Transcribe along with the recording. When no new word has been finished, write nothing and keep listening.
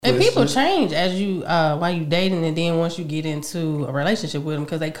question. And people change as you while you dating, and then once you get into a relationship with them,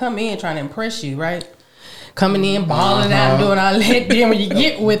 because they come in trying to impress you, right? Coming in, balling out, doing all that. Then when you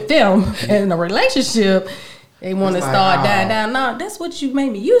get with them in a relationship, they want to start dying down. No, that's what you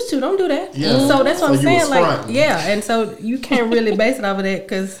made me used to. Don't do that. Yeah. So that's what I'm saying. Like, fronting. and so you can't really base it off of that,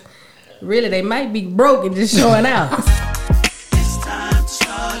 because really they might be broke and just showing out. It's time to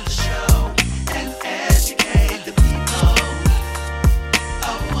start the show and educate the people.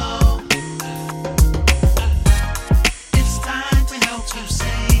 Oh. It's time to help you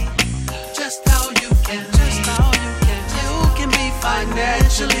see just how you can be. You can be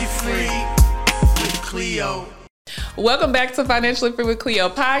financially free with Cleo. Welcome back to Financially Free with Cleo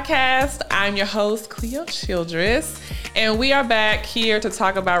podcast. I'm your host, Cleo Childress, and we are back here to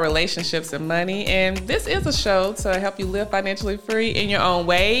talk about relationships and money. And this is a show to help you live financially free in your own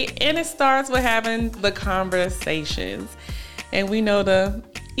way. And it starts with having the conversations. And we know the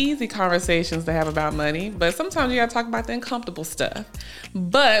easy conversations to have about money, but sometimes you gotta talk about the uncomfortable stuff.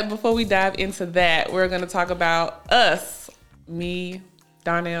 But before we dive into that, we're gonna talk about us, me,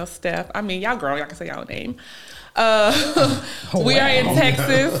 Darnell, Steph. I mean, y'all grown, y'all can say y'all name. We are in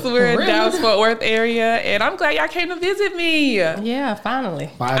Texas. We're in Dallas-Fort Worth area, and I'm glad y'all came to visit me. Yeah, finally.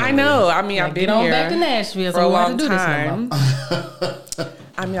 I know. I mean, I've been get on here back to Nashville for a so we long have to do time. this no more.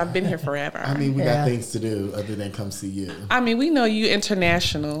 I mean, I've been here forever. I mean, we got things to do other than come see you. I mean, we know you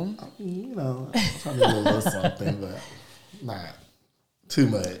international. You know, trying to do a little something, but not too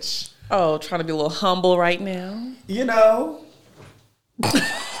much. Oh, trying to be a little humble right now. You know.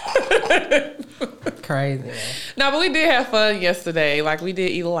 Crazy. Man. No, but we did have fun yesterday. Like, we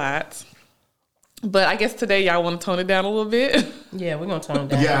did eat a lot. But I guess today y'all want to tone it down a little bit. Yeah, we're gonna tone it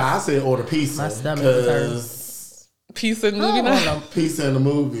down. Yeah, I said order pizza. My stomach is hurting. Pizza and movie night. Pizza in the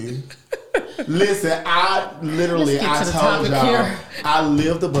movie. Listen, I told y'all, I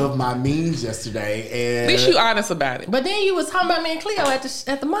lived above my means yesterday, and At least you honest about it. But then you was talking about me and Cleo at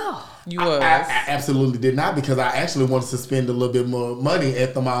the mall. You was. I absolutely did not, because I actually wanted to spend a little bit more money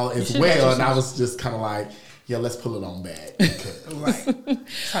at the mall as well, and I was just kind of like, yeah, let's pull it on back. Right.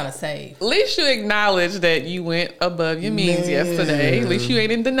 Trying to save. At least you acknowledge that you went above your means yesterday. At least you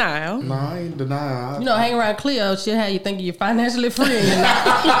ain't in denial. No, I ain't denying. You know, hang around Cleo, she'll have you thinking you're financially free. And you're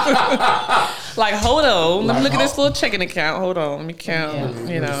not. Like, hold on. Let me look at this oh. little checking account. Hold on. Let me count, Let me you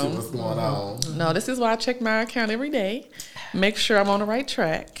see know. what's going on. No, this is why I check my account every day. Make sure I'm on the right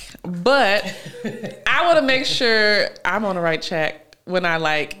track. But I want to make sure I'm on the right track when I,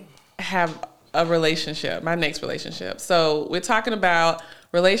 like, have a relationship, my next relationship. So we're talking about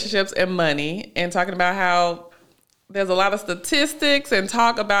relationships and money, and talking about how there's a lot of statistics and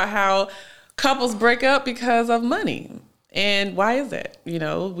talk about how couples break up because of money. And why is that? You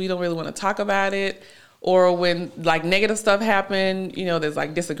know, we don't really want to talk about it. Or when, like, negative stuff happen, you know, there's,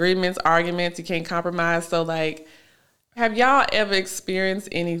 like, disagreements, arguments, you can't compromise. So, like, have y'all ever experienced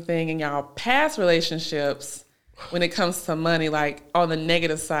anything in y'all past relationships when it comes to money, like, on the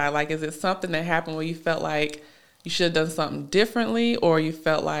negative side? Like, is it something that happened where you felt like you should have done something differently, or you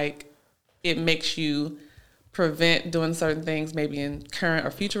felt like it makes you prevent doing certain things maybe in current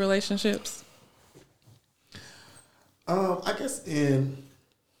or future relationships? I guess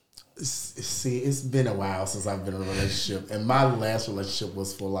it's been a while since I've been in a relationship, and my last relationship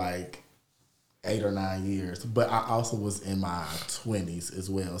was for like 8 or 9 years, but I also was in my 20s as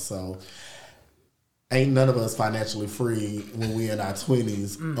well, so ain't none of us financially free when we in our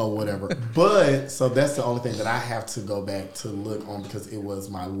 20s or whatever. But so that's the only thing that I have to go back to look on, because it was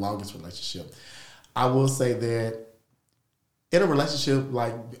my longest relationship. I will say that in a relationship,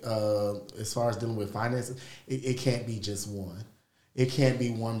 like as far as dealing with finances, it can't be just one. It can't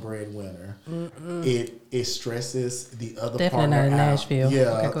be one breadwinner. It stresses the other Definitely partner not in out. Nashville.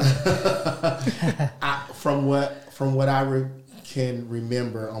 Yeah. Okay, From what I can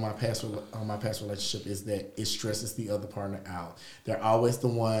remember on my past relationship is that it stresses the other partner out. They're always the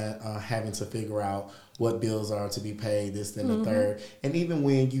one having to figure out what bills are to be paid, this, then, the third. And even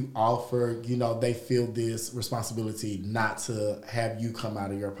when you offer, you know, they feel this responsibility not to have you come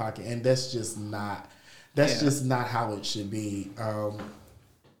out of your pocket. And that's just not how it should be.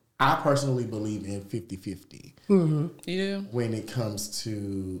 I personally believe in 50-50. You do? When it comes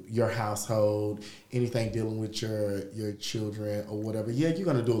to your household, anything dealing with your children or whatever, yeah, you're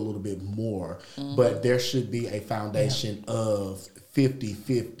going to do a little bit more. But there should be a foundation of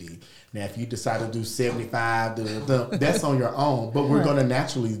 50-50. Now, if you decide to do 75, that's on your own. But we're going to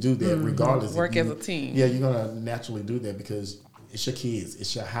naturally do that regardless. Work as a team. Yeah, you're going to naturally do that because it's your kids,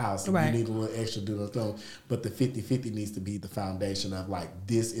 it's your house. Right. You need a little extra doing thing. But the 50-50 needs to be the foundation of, like,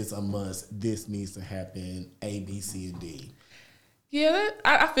 this is a must. This needs to happen, A, B, C, and D. Yeah,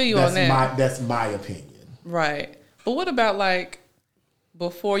 I feel you on that. That's my opinion. Right. But what about like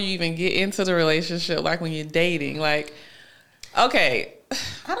before you even get into the relationship, like when you're dating? Like, okay.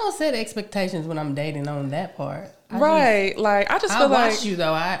 I don't set expectations when I'm dating on that part. I just feel like watch you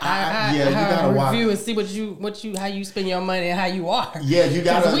though. I you gotta review watch. and see how you spend your money and how you are. Yeah, you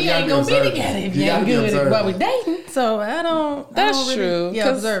gotta. We ain't gonna be together if you ain't good at what we dating. So I don't. That's true. Yeah,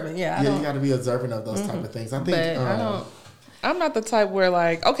 observant. Yeah, you gotta be observant of those type of things. I think. But I don't. I'm not the type where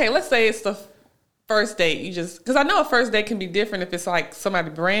like, okay, let's say it's the first date. You just because I know a first date can be different if it's like somebody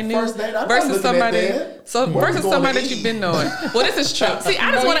brand new First date, versus somebody that you've been knowing. Well, this is true. See,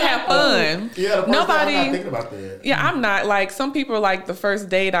 I just want to have fun. Yeah, I'm not thinking about that. Yeah, I'm not like some people are like the first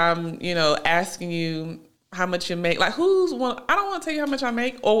date. I'm asking you how much you make. Like I don't want to tell you how much I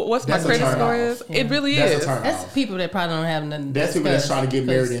make or what's my credit score is. Yeah. It really is. That's people that probably don't have nothing. That's people that's trying to get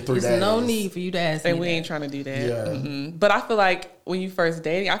married in 3 days. There's no need for you to ask. And we ain't trying to do that. Yeah. Mm-mm. But I feel like when you first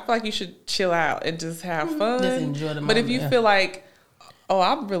dating, I feel like you should chill out and just have fun. Just enjoy the moment. But if you feel like, oh,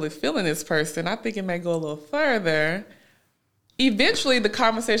 I'm really feeling this person, I think it may go a little further. Eventually, the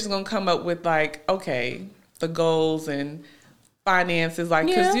conversation is gonna come up with like, okay, the goals and finances, like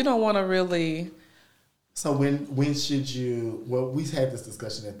because you don't want to really. So when should you? Well, we had this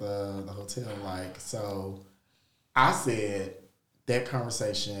discussion at the hotel. Like, so I said that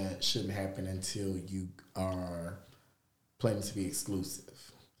conversation shouldn't happen until you are planning to be exclusive.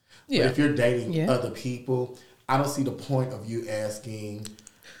 Yeah. But if you're dating other people, I don't see the point of you asking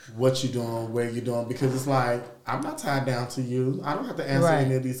what you're doing, where you're doing, because it's like I'm not tied down to you. I don't have to answer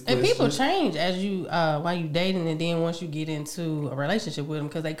any of these questions. And people change as you while you dating, and then once you get into a relationship with them,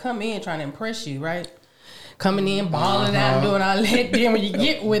 because they come in trying to impress you, right? Coming in, balling out, doing all that. Then when you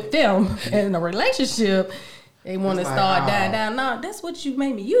get with them in a relationship, they want to start dying down. No, that's what you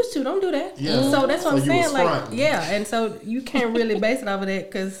made me used to. Don't do that. Yeah. So that's what I'm saying. Like, and so you can't really base it off of that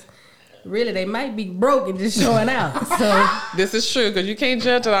because really they might be broke and just showing out. So this is true because you can't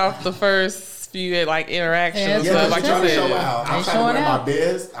judge it off the first few like interactions. Yeah, like trying to show out. I'm trying to wear my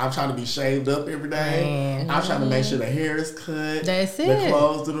best. I'm trying to be shaved up every day. I'm trying to make sure the hair is cut. That's it. The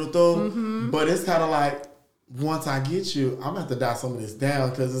clothes do the thing. But it's kind of like, once I get you, I'm gonna have to dial some of this down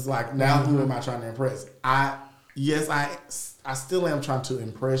because it's like now who am I trying to impress? I still am trying to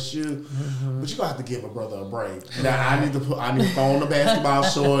impress you, but you gonna have to give a brother a break. Now I need to throw on the basketball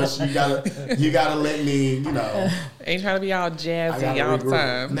shorts. You gotta let me, Ain't trying to be all jazzy all the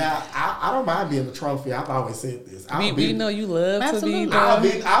time. Now I don't mind being the trophy. I've always said this. We know you love to be. I'll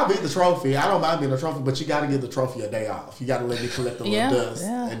be the trophy. I don't mind being the trophy, but you got to give the trophy a day off. You got to let me collect a little dust,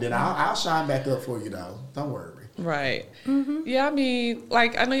 and then I'll shine back up for you though. Don't worry. Right. Mm-hmm. Yeah, I mean,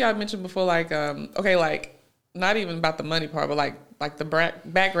 like I know y'all mentioned before, like okay, like not even about the money part, but like the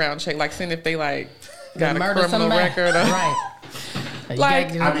background check, like seeing if they like got a criminal record, right?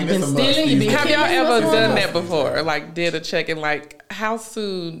 Like, you've been stealing. Have y'all ever done that before? Like, did a check and like, how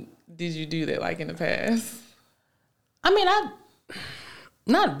soon did you do that? Like in the past? I mean,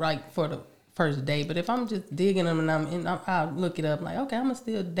 not like for the first date, but if I'm just digging them and I'll look it up. Like, okay, I'm gonna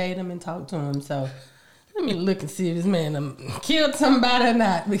still date him and talk to him. So let me look and see if this man killed somebody or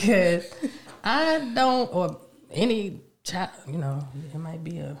not, because I don't, or any child, it might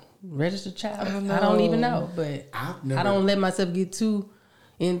be a registered child. I don't even know, but I don't let myself get too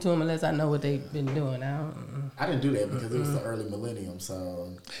into them unless I know what they've been doing. I didn't do that because it was the early millennium,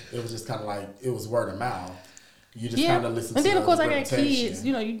 so it was just kind of like it was word of mouth. You just kind of listen. And then of course I got kids.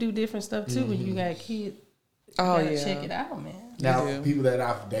 You do different stuff too when you got kids. You gotta check it out, man. Now people that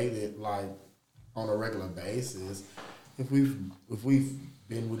I've dated like on a regular basis, if we've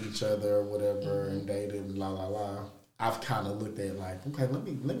been with each other or whatever and dated and I've kind of looked at like, okay, let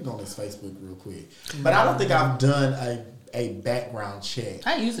me go on this Facebook real quick. But I don't think I've done a background check.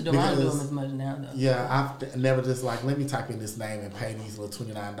 I used to do. I don't do them as much now though. Yeah, I've never just like, let me type in this name and pay these little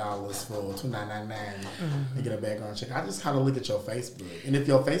 $29 for $29.99 and get a background check. I just kind of look at your Facebook, and if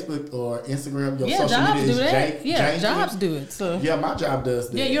your Facebook or Instagram, your social media is janky, jobs do it. So yeah, my job does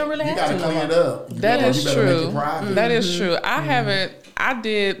that. Yeah, you don't really have to clean it up. That is true. That is true. I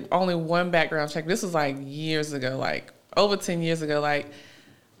did only one background check. This was like years ago, like over 10 years ago. Like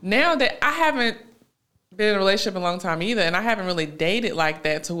now that I haven't been in a relationship in a long time either, and I haven't really dated like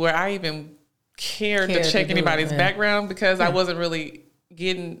that to where I even cared to check anybody's background because I wasn't really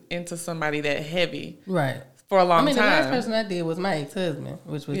getting into somebody that heavy for a long time. The last person I did was my ex-husband,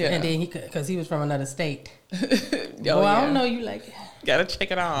 which was and then because he was from another state. I don't know, you like gotta check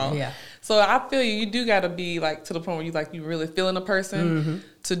it all. Yeah. So I feel you do gotta be like to the point where you really feeling a person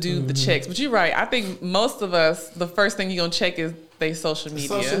to do the checks. But you're right. I think most of us, the first thing you're gonna check is they social media.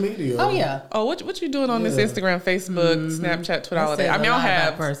 Social media. Oh yeah. Oh, what you doing on this Yeah. Instagram, Facebook, Snapchat, Twitter, all of that? I mean,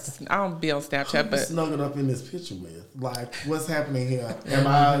 I don't be on Snapchat, Who but snuggled up in this picture with? Like, what's happening here? Am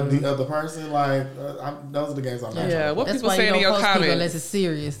I the other person? Like, those are the games I'm not. yeah, what That's people why you saying in don't your post people unless comments. it's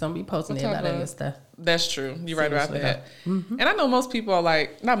serious. Don't be posting What everybody type of- else's stuff. That's true. You're right about Seriously, that. And I know most people are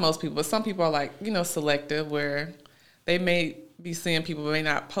like, not most people, but some people are like, selective where they may be seeing people but may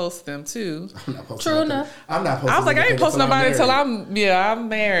not post them too. I'm not posting True nothing. enough. I'm not posting. I was like, I ain't anything posting until nobody until married. I'm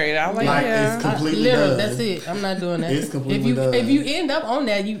married. I'm like, Like, yeah. it's completely Literally, done. that's it. I'm not doing that. It's completely if done. If you end up on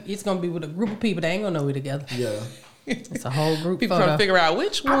that, it's gonna be with a group of people that ain't gonna know we together. Yeah. It's a whole group People photo. trying to figure out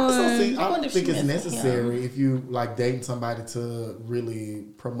which I also one. think, I wonder don't if think she it's messing, necessary if you like dating somebody to really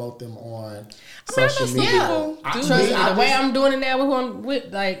promote them on I know social some media. people I- do me, Trust me, I the way just- I'm doing it now, we're on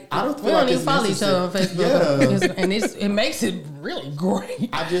with like I don't we feel don't like even it's follow each other on necessary. Facebook, Yeah. and it makes it really great.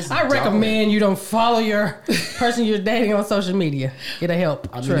 I recommend you don't follow your person you're dating on social media. It'll help.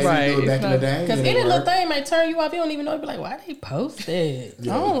 I mean, Trust they me. Right, do it back it's in the not- day. Because and it any little worked. thing may turn you off. You don't even know. You be like, why they post that?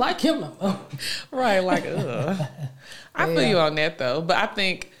 Yeah. I don't like him no more. Right, like, ugh. I feel Yeah. you on that though, but I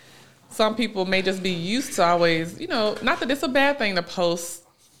think some people may just be used to always, not that it's a bad thing to post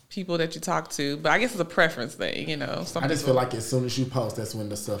people that you talk to, but I guess it's a preference thing, Some I just people feel like as soon as you post, that's when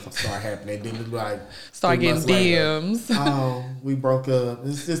the stuff start happening. Then it's like start 3 getting months later, DMs. Oh, we broke up.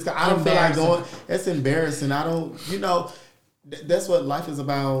 It's just I don't feel like going. It's embarrassing. I don't. That's what life is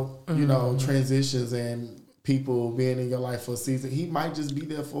about. Transitions and people being in your life for a season. He might just be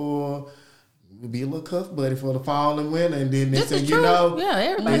there for. Be a little cuff buddy for the fall and winter, and then next This is thing you true. know, Yeah,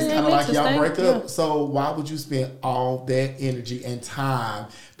 everybody it's kind of needs like to y'all stay. break up. Yeah. So why would you spend all that energy and time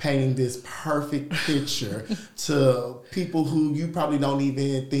painting this perfect picture to people who you probably don't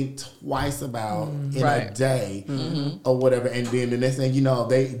even think twice about in Right. a day or whatever? And then the next thing you know,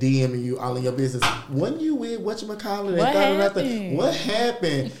 they DMing you all in your business. When you with whatchamacallit? What and happened? What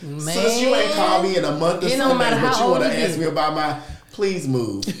happened? Man. Since you ain't called me in a month or It something, don't matter but how you old want to you ask is. me about my. Please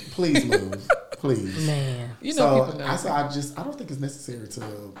move. Please move. Please. Man. So People know. I don't think it's necessary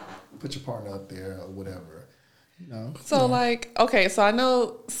to put your partner up there or whatever. So okay, so I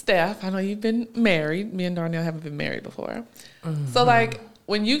know Steph, I know you've been married. Me and Darnell haven't been married before. So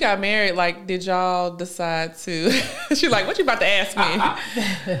when you got married, did y'all decide to she's like, what you about to ask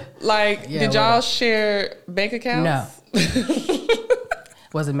me? Yeah, did y'all share bank accounts? No.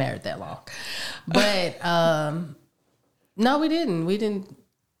 Wasn't married that long. But no, we didn't. We didn't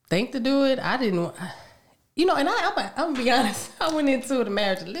think to do it. I didn't. And I'm gonna be honest. I went into the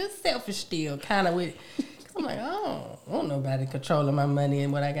marriage a little selfish still, kind of with. I'm like, I don't want nobody controlling my money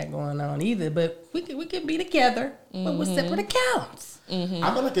and what I got going on either. But we could be together, but with separate accounts. I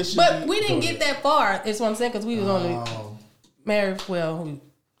feel like it should But be- we didn't get that far. That's what I'm saying, because we was only Oh. married. Well,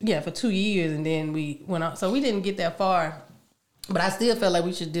 for 2 years, and then we went on. So we didn't get that far. But I still felt like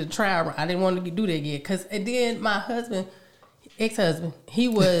we should do a trial run. I didn't want to do that yet, and then my husband. Ex-husband, he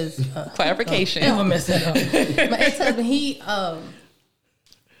was Clarification. Never mess that up. My ex-husband, he I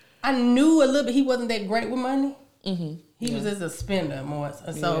knew a little bit. He wasn't that great with money. Mm-hmm. He was just a spender more.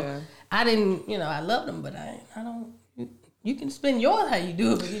 So Yeah. I didn't, I loved him, but I don't. You can spend yours how you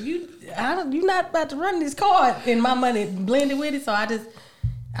do it. But if you're not about to run this card and my money blended with it. So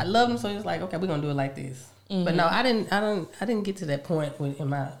I loved him. So it's like, okay, we're gonna do it like this. Mm-hmm. But no, I didn't get to that point in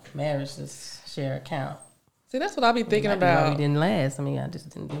my marriage to share account. See, that's what I be thinking Might be why about. we didn't last. I mean, I just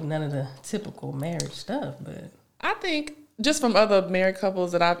didn't do none of the typical marriage stuff. But I think just from other married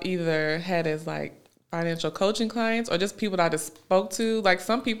couples that I've either had as financial coaching clients or just people that I just spoke to,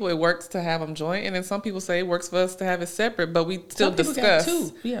 some people it works to have them joint, and then some people say it works for us to have it separate, but we still some people discuss, got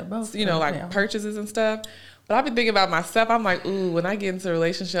two. Yeah, both. purchases and stuff. But I've been thinking about myself. I'm like, ooh, when I get into a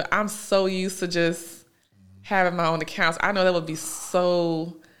relationship, I'm so used to just having my own accounts. I know that would be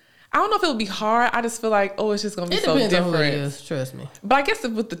so. I don't know if it would be hard. I just feel like, it's just gonna be It so depends on who it different. is. Trust me. But I guess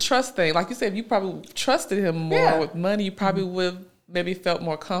with the trust thing, like you said, if you probably trusted him more Yeah. with money, you probably would have maybe felt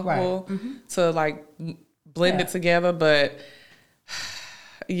more comfortable Right. to blend Yeah. it together. But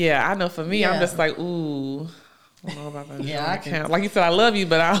yeah, I know for me, I'm Yeah. just like, ooh, I don't know about that Yeah, joint I can- account. Like you said, I love you,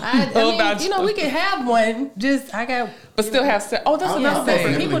 but I don't know about we can have one. Just but still have oh, that's I'm what not I'm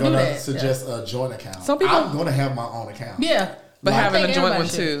saying. people gonna do that. suggest a joint account. Some people- I'm gonna have my own account. Yeah. But Like- having I a think joint one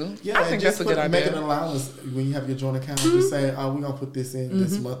everybody too, Yeah, I think and that's a just good make an idea. allowance when you have your joint account. Just say, "Oh, we're gonna put this in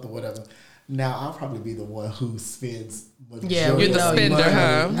this month or whatever." Now, I'll probably be the one who spends. Yeah, You're the majority of spender, money huh?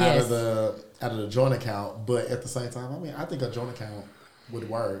 Out Yes. of the joint account, but at the same time, I think a joint account would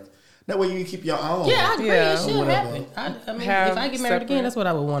work. That way, you can keep your own. Yeah, I agree. Yeah. It should Whatever. happen. I mean, Have if I get married separate- again, that's what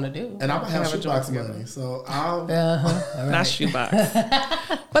I would want to do. And I'm gonna have Have a joint shoebox together. money, so I'll. Not shoebox.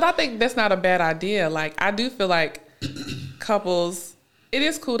 But I think that's not a bad idea. I do feel like couples, it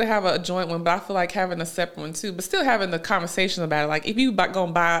is cool to have a joint one, but I feel like having a separate one too, but still having the conversation about it. Like if you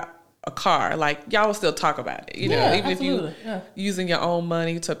gonna buy a car, like y'all will still talk about it, you know, Yeah, even absolutely. if you using your own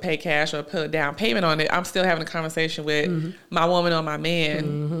money to pay cash or put a down payment on it, I'm still having a conversation with my woman or my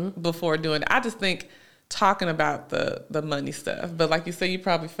man before doing it. I just think talking about the money stuff, but like you said, you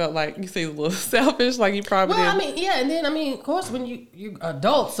probably felt like you say a little selfish, like you probably Well, did. I mean, yeah, and then of course, when you're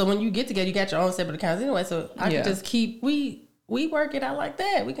adults, so when you get together, you got your own separate accounts anyway. So I Yeah. can just keep we work it out like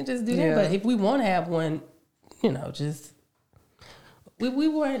that. We can just do Yeah. that. But if we want to have one, you know, just we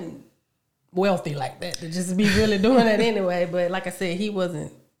weren't wealthy like that to just be really doing that anyway. But like I said, he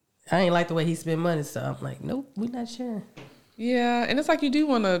wasn't. I ain't like the way he spent money, so I'm like, nope, we're not sharing. Yeah, and it's like you do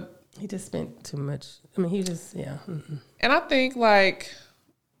want to. He just spent too much. I mean, he just And I think like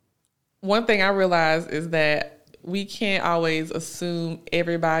one thing I realized is that we can't always assume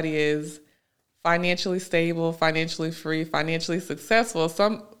everybody is financially stable, financially free, financially successful.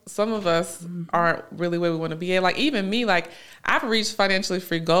 Some of us aren't really where we want to be at. Like even me, like I've reached financially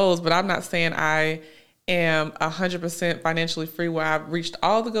free goals, but I'm not saying I am 100% financially free where I've reached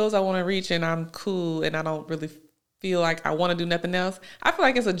all the goals I want to reach and I'm cool and I don't really feel like I want to do nothing else. I feel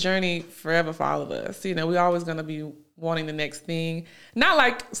like it's a journey forever for all of us. You know, we're always going to be wanting the next thing. Not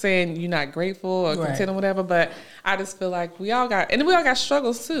like saying you're not grateful or Right. content or whatever, but I just feel like we all got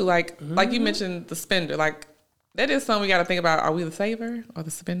struggles too. Like you mentioned the spender, like that is something we got to think about. Are we the saver or the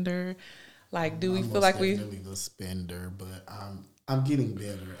spender? Like, do we I'm feel most like we? definitely the spender, but I'm getting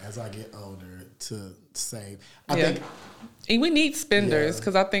better as I get older to save. I Yeah. think And we need spenders Yeah.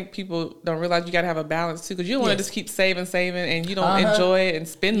 because I think people don't realize you got to have a balance too. Because you don't want to Yes. just keep saving, and you don't enjoy it and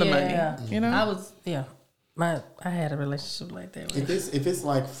spend the money. You know, I had a relationship like that. if it's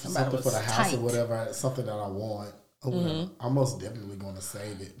like something for was the house tight. or whatever, something that I want, or whatever, I'm most definitely going to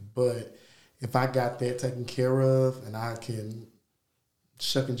save it. But if I got that taken care of and I can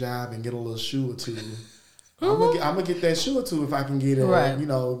shuck and jive and get a little shoe or two, I'm gonna get that shoe or two if I can get it. Right. You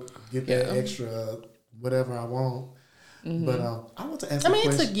know, get that extra whatever I want. But I want to ask. I mean, a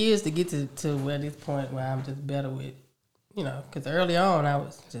it question. took years to get to where this point where I'm just better with, you know, because early on I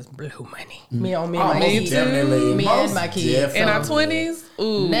was just blue money. Me and my me kids. too. Definitely. Me Most and my kids. in our definitely. 20s,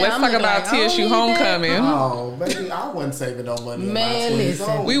 ooh, Now let's I'm talk looking about like, I TSU don't need that. homecoming. Oh, baby, I wasn't saving no money. Man, in my 20s. listen.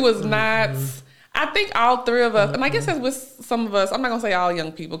 Oh. We was not. I think all three of us, and I guess that's with some of us. I'm not gonna say all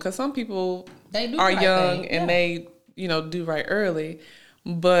young people because some people They do are the right young thing, and yeah. they, you know, do right early.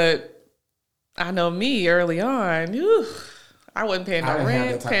 But I know me early on, I wasn't paying I no didn't have that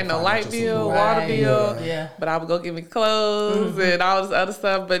rent, type paying of no light financial bill, support. water Right. bill. Yeah. But I would go get me clothes and all this other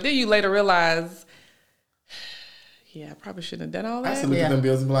stuff. But then you later realize, yeah, I probably shouldn't have done all I used to that. look Yeah. at them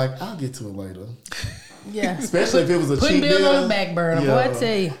bills and be like, I'll get to it later. Yeah. Especially if it was a Putting cheap bills bill. on the back burner, boy, I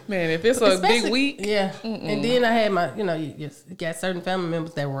tell you. Man, if it's a big Especially- week, Yeah. And then I had my, you know, you got certain family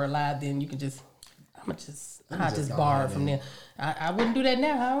members that were alive, then you can just, I just just go borrow ahead from and- them. I wouldn't do that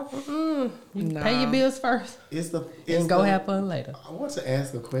now. You Nah. pay your bills first It's and go the- have fun later. I want to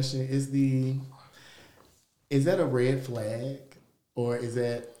ask a question. Is that a red flag, or is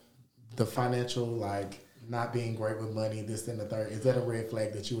that the financial, like not being great with money, this and the third? Is that a red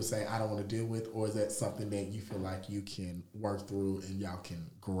flag that you would say I don't want to deal with, or is that something that you feel like you can work through and y'all can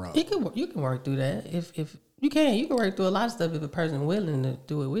grow? You can work through that if you can work through a lot of stuff if a person willing to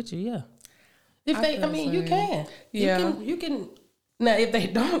do it with you. Yeah. You can. Yeah. You can. Now, if they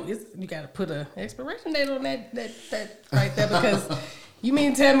don't, you got to put a expiration date on that right there because you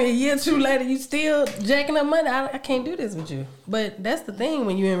mean tell me a year or two later you still jacking up money? I can't do this with you. But that's the thing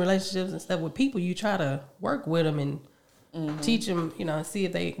when you're in relationships and stuff with people, you try to work with them and teach them, you know, and see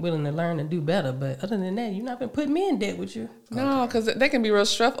if they willing to learn and do better. But other than that, you're not gonna put me in debt with you. No, because they can be real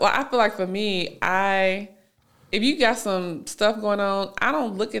stressful. I feel like for me, if you got some stuff going on, I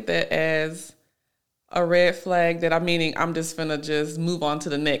don't look at that as a red flag that I'm just finna just move on to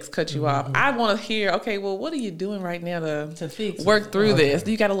the next, cut you off. I want to hear, okay, well, what are you doing right now to fix it? work through this?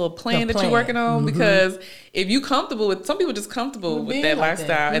 Do you got a little plan that you're plan. working on? Because if you comfortable with, some people just comfortable with being that like that.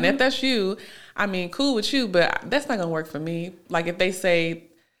 lifestyle, and if that's you, I mean, cool with you, but that's not gonna work for me. Like if they say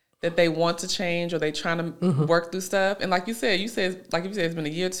that they want to change or they trying to work through stuff, and like you said, it's been a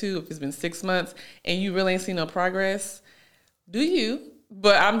year or two, if it's been 6 months, and you really ain't seen no progress, do you?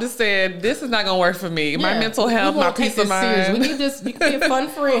 But I'm just saying, this is not gonna work for me. My Yeah. mental health, We my won't take peace of this serious. mind. You can be a fun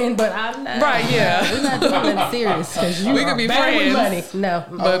friend, but I'm not. Right, yeah. We're not doing that serious because you We are could be bad with friends. money. No.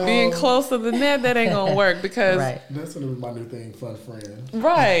 But being closer than that ain't gonna work because Right. That's gonna be my new thing, fun friend.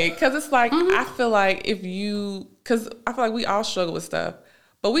 right, because it's like I feel like because I feel like we all struggle with stuff,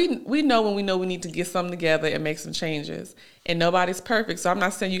 but we know when we need to get something together and make some changes, and nobody's perfect. So I'm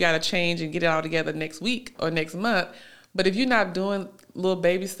not saying you got to change and get it all together next week or next month, But if you're not doing little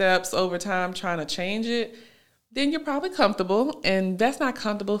baby steps over time trying to change it, then you're probably comfortable, and that's not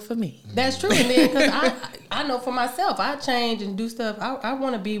comfortable for me. That's true. And then, because I know for myself, I change and do stuff. I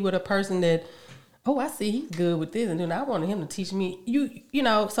want to be with a person that, oh, I see he's good with this, and then I wanted him to teach me. You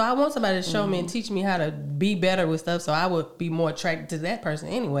know, so I want somebody to show me and teach me how to be better with stuff, so I would be more attracted to that person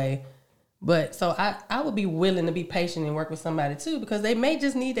anyway. But so I would be willing to be patient and work with somebody too, because they may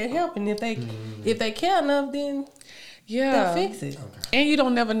just need that help, and if they care enough, then they'll fix it. Okay. And you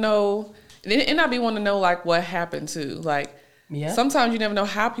don't never know. And I be wanting to know like what happened too. Like sometimes you never know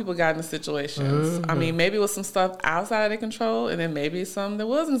how people got into situations. I mean, maybe it was some stuff outside of their control, and then maybe some that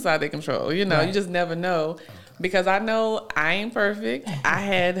was inside their control. You know, you just never know. Because I know I ain't perfect. I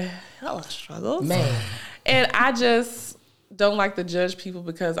had hella struggles. Man. And I just don't like to judge people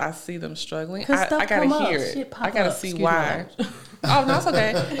because I see them struggling. I gotta hear it. I gotta see why. Oh, no, it's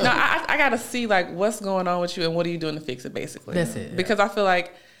okay. No, I gotta see like what's going on with you and what are you doing to fix it, basically. That's it. Because I feel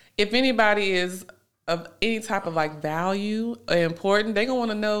like if anybody is of any type of like value or important, they gonna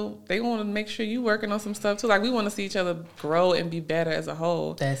want to know. They gonna want to make sure you working on some stuff too. Like we want to see each other grow and be better as a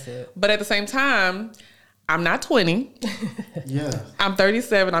whole. That's it. But at the same time, I'm not 20. Yeah. I'm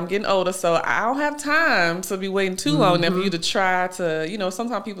 37. I'm getting older, so I don't have time to be waiting too long now for you to try to. You know,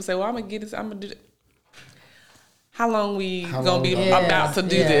 sometimes people say, "Well, I'm gonna get this. I'm gonna do it." How long we gonna be about to do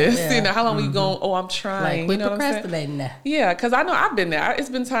this? Yeah. You know, how long we going? Oh, I'm trying. Like we're you know procrastinating now. Yeah, because I know I've been there. It's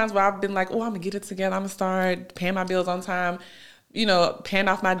been times where I've been like, oh, I'm gonna get it together. I'm gonna start paying my bills on time. You know, paying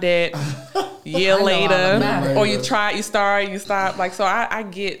off my debt. Year later, or you start, you stop. Like, so I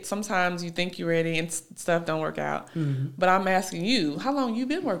get sometimes you think you're ready and stuff don't work out. But I'm asking you, how long you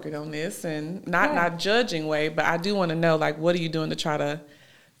been working on this? And not judging way, but I do want to know, like, what are you doing to try to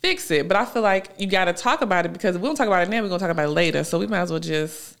fix it? But I feel like you got to talk about it, because if we don't talk about it now, we're gonna talk about it later. So we might as well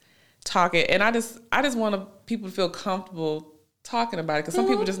just talk it. And I just want people to feel comfortable talking about it, because some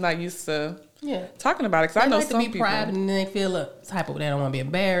people just not used to talking about it. Because I know like some to be people private and they feel a type of, they don't want to be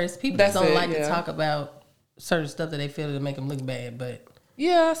embarrassed. People just don't like to talk about certain stuff that they feel to make them look bad. But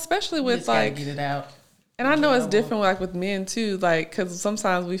especially with like get it out. And I know it's different like with men too, like because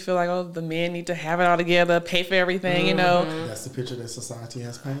sometimes we feel like, oh, the men need to have it all together, pay for everything, you know. That's the picture that society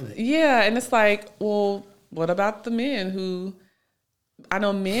has painted. Yeah, and it's like, well, what about the men who? I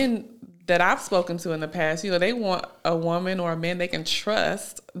know men that I've spoken to in the past, you know, they want a woman or a man they can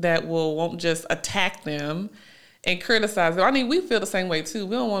trust that won't just attack them and criticize them. I mean, we feel the same way too.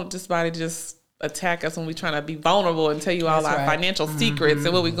 We don't want just somebody to just attack us when we're trying to be vulnerable and tell you all our financial secrets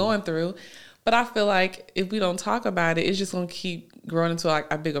and what we're going through. But I feel like if we don't talk about it, it's just going to keep growing into like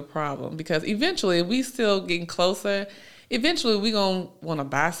a bigger problem, because eventually if we still getting closer, eventually we're going to want to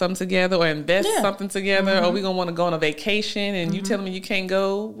buy something together or invest something together, or we're going to want to go on a vacation and you telling me you can't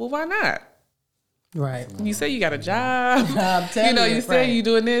go. Well, why not? Right. You say you got a job. You know, you say you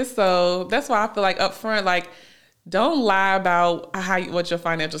doing this. So that's why I feel like up front, like, don't lie about what your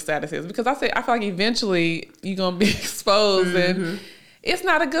financial status is, because I feel like eventually you're going to be exposed and it's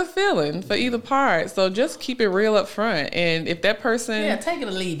not a good feeling for either part. So just keep it real up front. And if that person... take it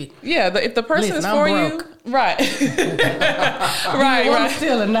or leave it. Yeah, if the person is for you... Right. right, right.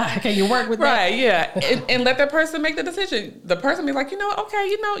 Still or not. Can you work with that? Right, yeah. And let that person make the decision. The person be like,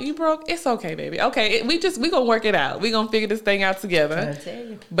 okay, you broke. It's okay, baby. Okay, we going to work it out. We going to figure this thing out together. I tell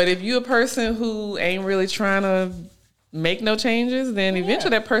you. But if you a person who ain't really trying to make no changes, then eventually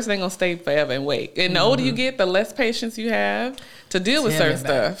that person ain't going to stay forever and wait. And the older you get, the less patience you have to deal with certain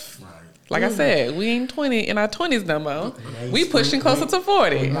stuff. Right. Like I said, we ain't 20 in our 20s no more. We pushing closer to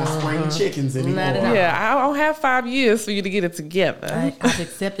 40. Not spring chickens anymore. Yeah, I don't have 5 years for you to get it together. I've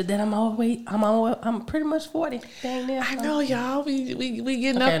accepted that I'm pretty much 40. Dang near. I know, y'all. We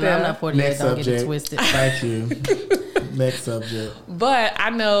getting up there. No, I'm not 40 yet. Don't get it twisted. Thank you. Next subject. But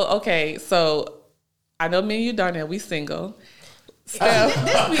I know. Okay, so I know me and you, Darnell, we single. This be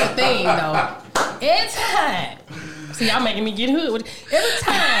a thing though. Every time. See, y'all making me get hood with it. Every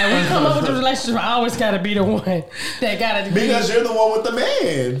time we come up with a relationship, I always gotta be the one that gotta do. Because you're the one with the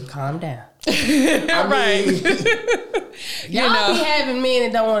man. Calm down. Right. Y'all be having men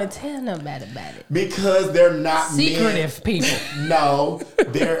that don't want to tell nobody about it. Because they're not secretive people. No,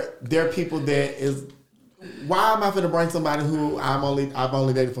 they're people that is. Why am I finna bring somebody who I've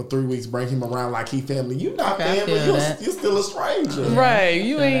only dated for 3 weeks, bring him around like he family? You not family. You're still a stranger. Right.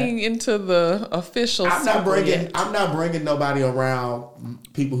 You ain't into the official. I'm not bringing nobody around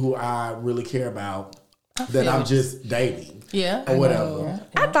people who I really care about. that I'm just dating. Yeah. Or whatever.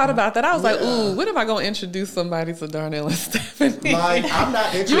 Yeah. I thought about that. I was like, Yeah. ooh, when am I going to introduce somebody to Darnell and Stephanie? Like, I'm not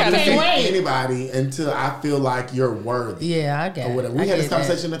gotta introducing wait. anybody until I feel like you're worthy. Yeah, I got Or it. whatever. We I had this get that.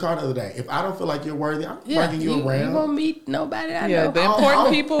 conversation in the car the other day. If I don't feel like you're worthy, I'm bringing you You around. won't meet nobody I Yeah, know. the important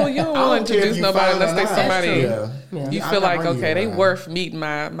people, you don't want to care if introduce you nobody fine or unless they not. somebody That's true. Yeah. you I'm feel not like, bringing you okay, they around. worth meeting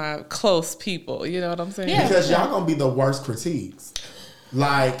my close people. You know what I'm saying? Yeah. Because y'all gonna be the worst critiques.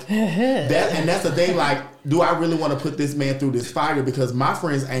 Like that, and that's the thing. Like, do I really want to put this man through this fire? Because my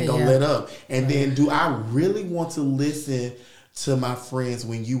friends ain't gonna Yeah. let up. And then, do I really want to listen to my friends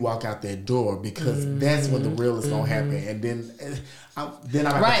when you walk out that door? Because that's when the real is gonna happen. And then, I'm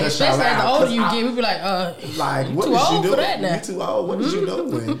have Right, to cuss y'all especially as the out. older you 'Cause get, we be like, like, you what too is old you for doing? that now. You too old. What is you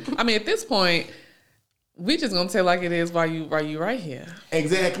doing? I mean, at this point, we just gonna tell like it is while you right here.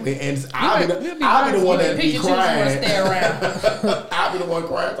 Exactly. And might- I'll we'll be be the one that pick be and choose who wanna crying. stay around. I'll be the one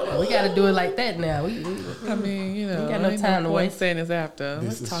crying. we got to do it like that now. We I mean, you know, got no ain't time to point waste. saying this after. This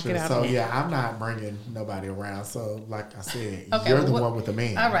Let's is talk true. it out. So now. yeah, I'm not bringing nobody around. So like I said, Okay, you're the what- one with the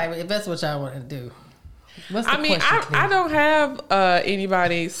man. all right, if that's what y'all want to do. What's the I mean, question, I Clem? don't have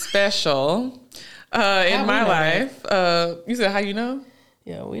anybody special in we my know life. You said how you know?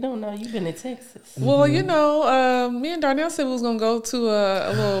 Yeah, we don't know. You've been in Texas. Well, you know, me and Darnell said we was gonna go to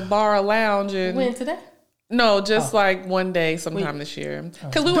a little bar or lounge and When today? no, just like one day sometime this year.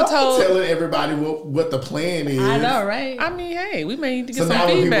 Because we were Don't be told. telling everybody what the plan is. I know, right? I mean, hey, we may need to get So some now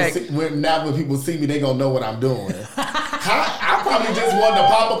feedback. when people see me, they gonna know what I'm doing. I probably just wanted to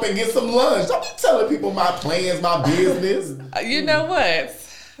pop up and get some lunch. Don't be telling people my plans, my business. You know what?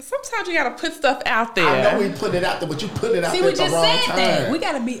 Sometimes you gotta put stuff out there. I know we put it out there, but you put it out See, there we at the just wrong said time. that. We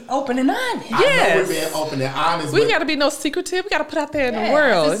got to be open and honest. I Yes. know we're being open and honest. We but gotta be no secretive. We gotta put out there in Yeah, the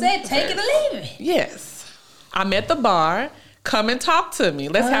world. I just said take it or leave it. Yes. I'm at the bar. Come and talk to me.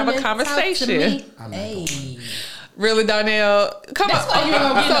 Let's have a Come and talk to conversation. me. I'm Hey. Really, Darnell? Come That's on. why you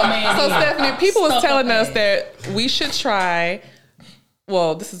don't get no man So, here. Stephanie, people was Stuck telling up us ass. that we should try.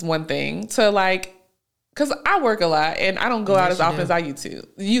 Well, this is one thing to like, because I work a lot and I don't go out Yes, as you often do. as I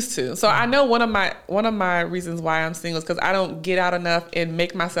used to. So I know one of my reasons why I'm single is because I don't get out enough and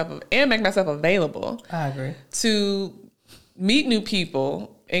make myself available I agree. to meet new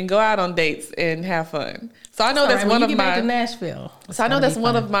people and go out on dates and have fun. So I know All that's right, one when of you get back to my. Nashville. So I know that's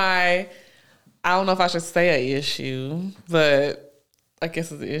one of my. I don't know if I should say an issue, but I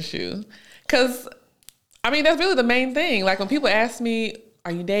guess it's an issue. Because, I mean, that's really the main thing. Like, when people ask me,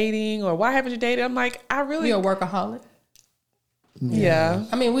 are you dating? Or why haven't you dated? I'm like, I really... You're a workaholic. Yeah.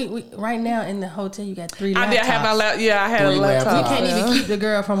 I mean, we right now in the hotel, you got 3 laptops. I did have my laptop. Yeah, I had a 3 laptop. laptops. Can't even keep the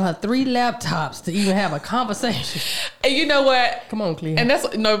girl from her 3 laptops to even have a conversation. And you know what? Come on, Cleo. And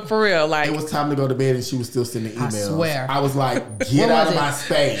that's, no, for real. Like, It was time to go to bed and she was still sending emails. swear. I was like, What get out was of it? my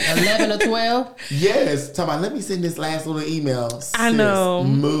space. 11 or 12? Yes. Talking about, let me send this last little email. I Sis, know.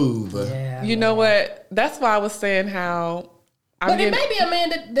 Move. Yeah. you know what? That's why I was saying how... But it may be a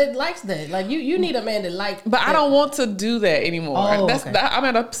man that likes that. Like, you need a man that likes But I don't want to do that anymore. Oh, That's okay. I'm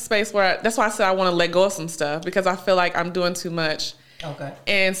at a space where that's why I said I want to let go of some stuff because I feel like I'm doing too much. Okay.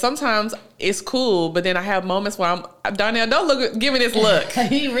 And sometimes it's cool, but then I have moments where I'm Darnell, give me this look.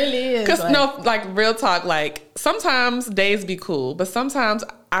 He really is. Cause like, like real talk, like sometimes days be cool, but sometimes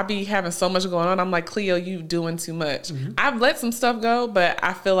I be having so much going on. I'm like, Cleo, you doing too much. Mm-hmm. I've let some stuff go, but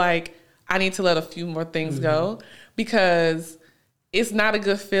I feel like I need to let a few more things go because it's not a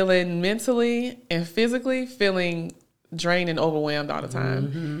good feeling mentally and physically, feeling drained and overwhelmed all the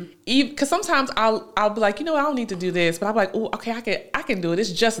time. Because sometimes I'll be like, you know, I don't need to do this, but I'll be like, oh, okay, I can do it. It's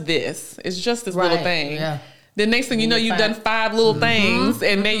just this. It's just this little Right, thing. yeah. The next thing you know, you've done 5 little things,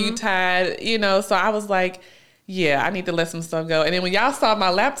 and then you tired. You know, so I was like, yeah, I need to let some stuff go. And then when y'all saw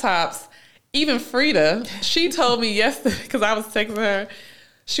my laptops, even Frida, she told me yesterday because I was texting her.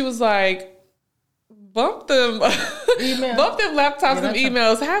 She was like, bump them laptops and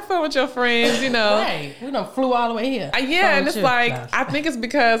emails. Have fun with your friends, you know. Right. We done flew all the way here. Yeah, and Oh, it's shit. like, Nah. I think it's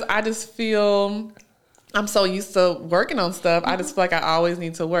because I just feel I'm so used to working on stuff. I just feel like I always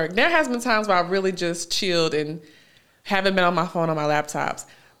need to work. There has been times where I really just chilled and haven't been on my phone or my laptops.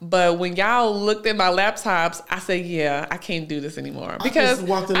 But when y'all looked at my laptops, I said, yeah, I can't do this anymore. Because just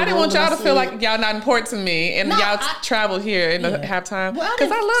walked in I the didn't room want y'all and I to feel said- like y'all not important to me. And No, y'all I- traveled here in the Yeah. halftime. Well, I Because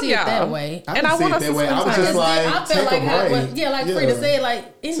didn't I love see y'all. it that way. I And I didn't see want it us that to way. spend I was time. just like, I feel take like a break. like Yeah. Frida said, like,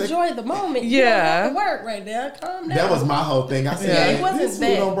 enjoy the moment. You Yeah. don't have to work right there. Calm down. That was my whole thing. I said, Yeah, it hey, wasn't this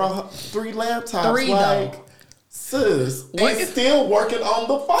that. fool done brought 3 laptops. 3 though. like, sis, What and is- still working on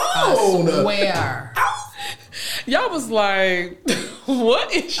the phone. I swear. Y'all was like,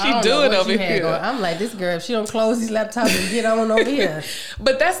 what is she I don't know doing what over you had here? going. I'm like, this girl, if she don't close these laptops and get on over here.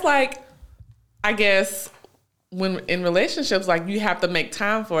 But that's like, I guess when in relationships, like you have to make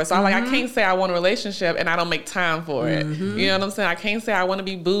time for it. So I can't say I want a relationship and I don't make time for it. You know what I'm saying? I can't say I want to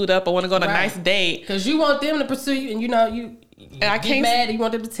be booed up or want to go on a nice date. Because you want them to pursue you, and you know you I get can't mad. You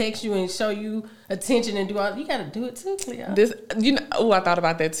want them to text you and show you attention and do all. You got to do it too, Cleo. This, you know, I thought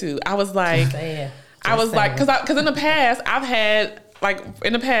about that too. I was like, because in the past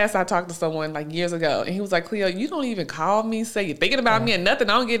I talked to someone like years ago, and he was like, Cleo, you don't even call me, say you're thinking about me or nothing.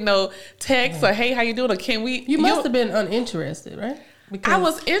 I don't get no text or hey, how you doing? Or can we? You must have been uninterested, right? Because I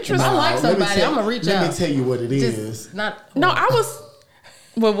was interested. I like somebody. I'm gonna reach out. Let me tell you what it is. No, I was.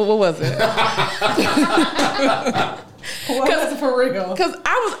 What was it? What was it for real? Because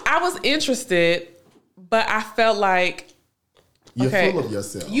I was interested, but I felt like you're full of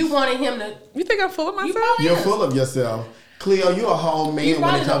yourself. You wanted him to. You think I'm full of myself? You're full of yourself. Cleo, you're a whole man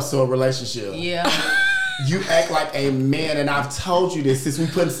when it comes to a relationship. Yeah. You act like a man, and I've told you this since we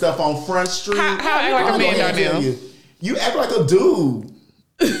putting stuff on Front Street. How I act like a man, Darnell? You act like a dude.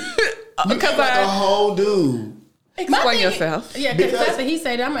 You act like a whole dude. Explain yourself. Yeah, because after he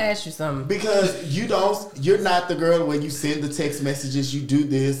said that, I'm gonna ask you something. Because you're not the girl where you send the text messages, you do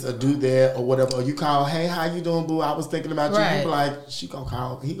this or do that or whatever, or you call, hey, how you doing, boo? I was thinking about you. You be like, he gonna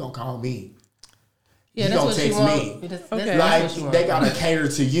call me. Yeah, you that's gonna what text you want. me. That's like what you want. They gotta cater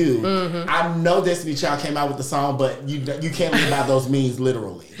to you. Mm-hmm. I know Destiny Child came out with the song, but you can't live by those means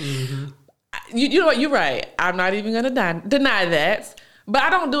literally. Mm-hmm. You know what? You're right. I'm not even gonna deny that, but I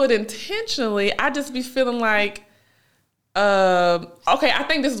don't do it intentionally. I just be feeling like, okay. I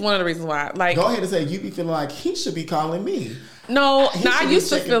think this is one of the reasons why. Like, go ahead and say you be feeling like he should be calling me. No, I used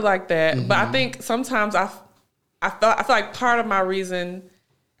to feel like that, but I think sometimes I feel like part of my reason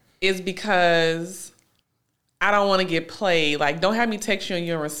is because I don't want to get played. Like, don't have me text you and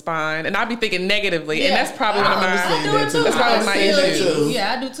you respond. And I'll be thinking negatively. Yeah. And that's probably one of my... I do it too. That's probably my issue.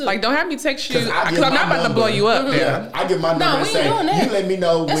 Yeah, I do too. Like, don't have me text you. Because I'm not about to blow you up. Mm-hmm. Yeah, I give my number and say, you let me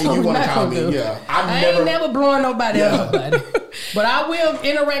know when you want to call me. Yeah, I ain't never blowing nobody up. But I will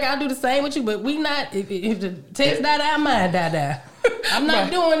interact. I'll do the same with you. But we not... If the text die, mine die. I'm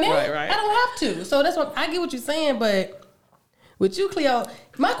not doing that. Right. I don't have to. So that's what... I get what you're saying, but... With you, Cleo,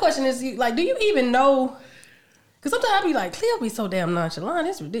 my question is, like, do you even know... Because sometimes I be like, Cleo be so damn nonchalant.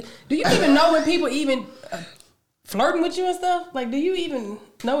 It's ridiculous. Do you even know when people even flirting with you and stuff? Like, do you even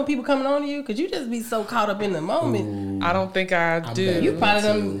know when people coming on to you? Because you just be so caught up in the moment. Ooh, I don't think I do. You probably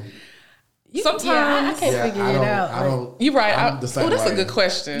done... Sometimes I can't figure it out. I don't. You're right. That's a good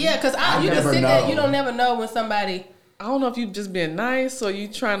question. Yeah, because you just sit there. You don't never know when somebody... I don't know if you just being nice or you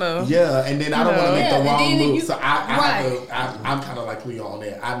trying to... Yeah, and then I don't want to make the wrong move. So I'm kind of like Cleo on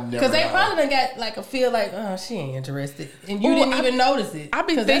that. I never Because they probably done got like a feel like, oh, she ain't interested. And you didn't even notice it. I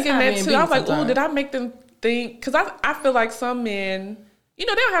be thinking that too. I was like, oh, did I make them think? Because I feel like some men, they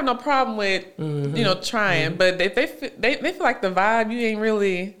don't have no problem with, trying. But if they feel like the vibe, you ain't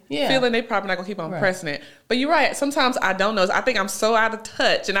really feeling, they probably not going to keep on pressing it. But you're right. Sometimes I don't notice. I think I'm so out of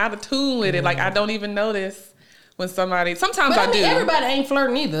touch and out of tune with it. Like, I don't even notice. When sometimes I do. Everybody ain't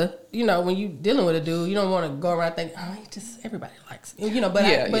flirting either. When you dealing with a dude, you don't want to go around thinking, oh, everybody likes him.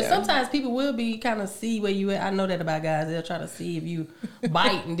 But sometimes people will be kind of see where you at. I know that about guys. They'll try to see if you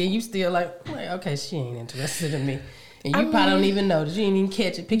bite, and then you still like, okay, she ain't interested in me. And you probably don't even notice. You ain't even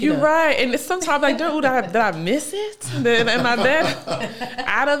catch it, pick it up. You're right. And it's sometimes like, dude, did I miss it? Am I that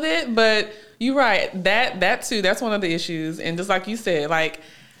out of it? But you're right. That too, that's one of the issues. And just like you said, like,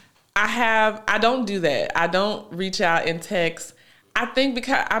 I don't do that. I don't reach out and text. I think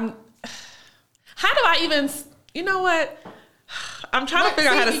because how do I even, you know what? I'm trying to figure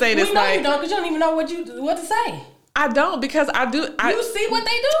out how to say this. We know you don't, because you don't even know what to say. I don't, because I do. You see what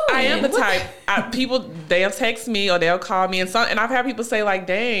they do. I am the type. People, they'll text me or they'll call me, and I've had people say like,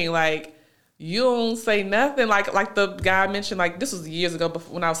 dang, like, you don't say nothing. Like the guy mentioned, like, this was years ago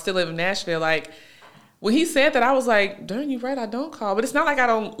before, when I was still living in Nashville, like, when he said that, I was like, darn, you're right, I don't call. But it's not like I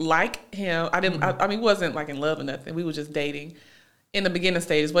don't like him. I didn't. I mean, we wasn't like in love or nothing. We were just dating in the beginning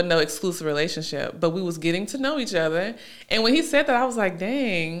stages. Wasn't no exclusive relationship. But we was getting to know each other. And when he said that, I was like,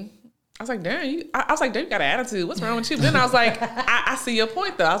 dang. I was like, darn, you got an attitude. What's wrong with you? But then I was like, I see your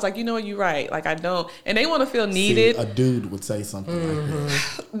point, though. I was like, you know what, you're right. Like, I don't. And they want to feel needed. See, a dude would say something like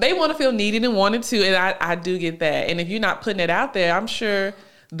that. They want to feel needed and wanted to. And I do get that. And if you're not putting it out there, I'm sure...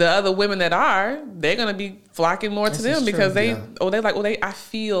 the other women that they're going to be flocking more to them because I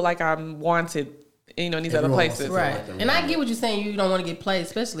feel like I'm wanted, in these other places. Right. And I get what you're saying. You don't want to get played,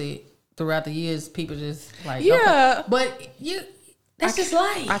 especially throughout the years. People just like, yeah. Okay. But that's just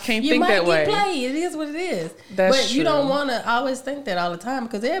life. I can't think that way. You might get played. It is what it is. That's true. You don't want to always think that all the time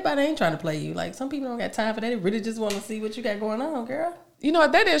because everybody ain't trying to play you. Like, some people don't got time for that. They really just want to see what you got going on, girl. You know,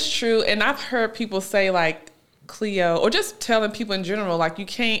 that is true. And I've heard people say like, Cleo, or just telling people in general, like, you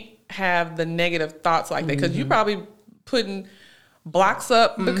can't have the negative thoughts like that because you probably putting blocks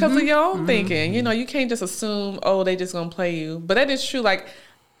up because of your own thinking. You know, you can't just assume, oh, they just gonna play you. But that is true. Like,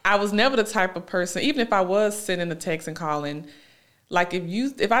 I was never the type of person, even if I was sending a text and calling, like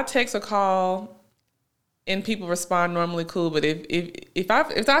if I text or call and people respond normally, cool. But if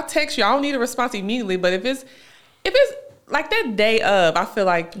I text you, I don't need a response immediately. But if it's like that day of, I feel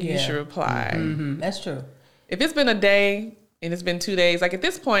like you should reply. That's true. If it's been a day and it's been 2 days, like at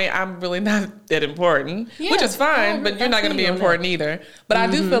this point, I'm really not that important, which is fine, but you're not going to be important either. But I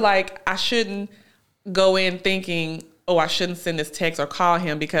do feel like I shouldn't go in thinking, oh, I shouldn't send this text or call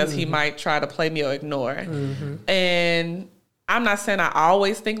him because he might try to play me or ignore. And I'm not saying I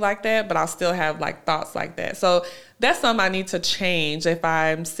always think like that, but I'll still have like thoughts like that. So that's something I need to change. If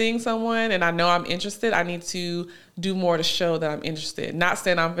I'm seeing someone and I know I'm interested, I need to do more to show that I'm interested. Not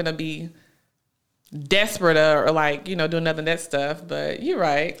saying I'm going to be desperate or like, you know, doing none of that stuff, but you're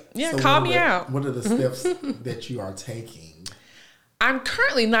right. Yeah, so call me out. What are the steps that you are taking? I'm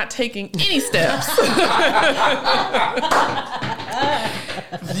currently not taking any steps.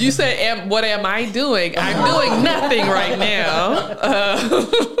 You said, what am I doing? I'm doing nothing right now.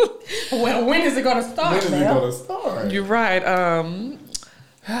 Well, when is it going to start? When is it going to start? You're right.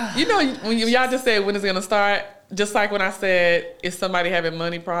 You know, when y'all just said, when is it going to start? Just like when I said, is somebody having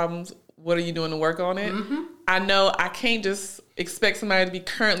money problems? What are you doing to work on it? I know I can't just expect somebody to be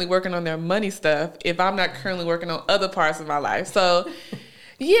currently working on their money stuff if I'm not currently working on other parts of my life. So,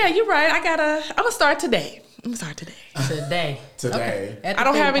 yeah, you're right. I'm gonna start today. I'm gonna start today. Today. Okay. I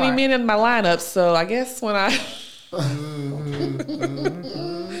don't have any men in my lineup, so I guess when I.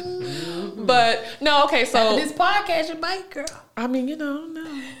 But no, okay. So this podcast, you might, girl. I mean, you know,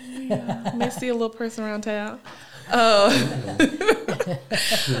 no, yeah, may see a little person around town.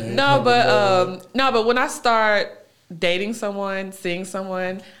 No, but when I start dating someone, seeing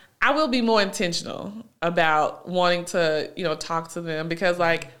someone, I will be more intentional about wanting to, you know, talk to them because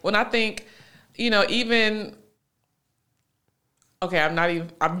like when I think, you know, even, okay, I'm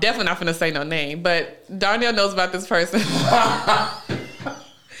definitely not gonna say no name, but Darnell knows about this person.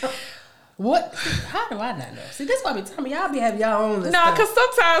 What? How do I not know? See, this why be telling me y'all be having y'all own. No, because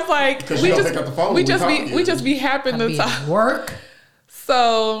sometimes like we just be happen to talk. Work.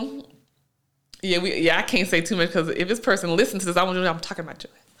 So yeah, I can't say too much because if this person listens to this, I'm talking about you.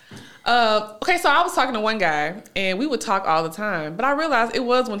 Okay, so I was talking to one guy and we would talk all the time, but I realized it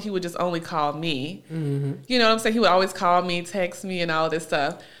was when he would just only call me. You know what I'm saying? He would always call me, text me, and all this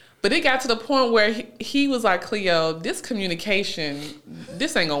stuff. But it got to the point where he was like, Cleo, this communication,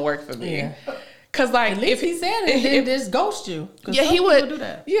 this ain't gonna work for me. Yeah. Cause like at least he said it, then just ghost you. Yeah, he would do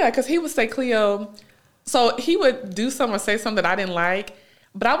that. Yeah, because he would say, Cleo. So he would do something or say something that I didn't like,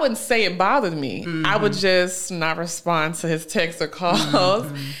 but I wouldn't say it bothered me. I would just not respond to his texts or calls.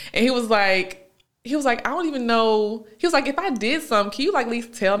 And he was like, I don't even know. He was like, if I did something, can you like at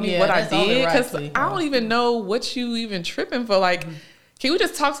least tell me what I did? Because I don't even know what you even tripping for. Like, can we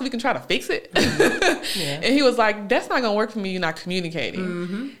just talk so we can try to fix it? And he was like, that's not going to work for me. You're not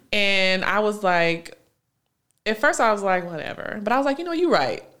communicating. And I was like, at first I was like, whatever. But I was like, you know, you're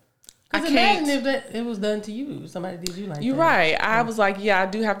right. Because imagine if it was done to you. Somebody did you like that. You're right. I was like, yeah, I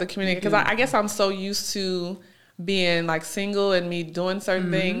do have to communicate. Because I guess I'm so used to being like single and me doing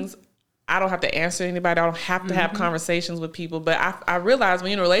certain things. I don't have to answer anybody. I don't have to have conversations with people. But I realized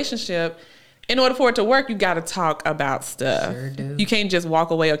when you're in a relationship, in order for it to work, you got to talk about stuff. Sure do. You can't just walk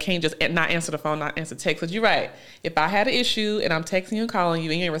away or can't just not answer the phone, not answer text. Because you're right. If I had an issue and I'm texting you and calling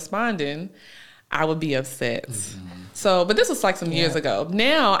you and you ain't responding, I would be upset. So, but this was like some years ago.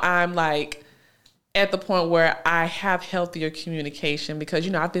 Now I'm like at the point where I have healthier communication because,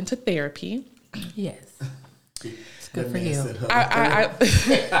 you know, I've been to therapy. Yes. Good for you.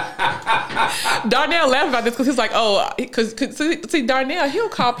 Darnell laughed about this because he's like, oh, because see, Darnell, he'll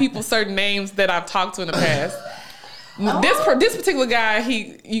call people certain names that I've talked to in the past. This particular guy,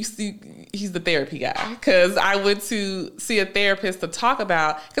 he's the therapy guy because I went to see a therapist to talk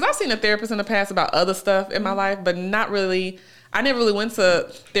about, because I've seen a therapist in the past about other stuff in my life, but not really. I never really went to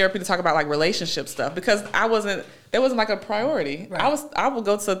therapy to talk about like relationship stuff because that wasn't like a priority. Right. I would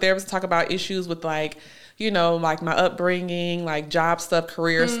go to a therapist to talk about issues with like, you know, like my upbringing, like job stuff,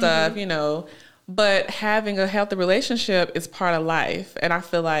 career stuff, you know. But having a healthy relationship is part of life. And I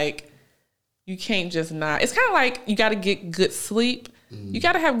feel like you can't just not. It's kind of like you got to get good sleep. You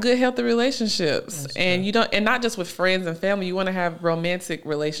got to have good, healthy relationships. And you don't, and not just with friends and family. You want to have romantic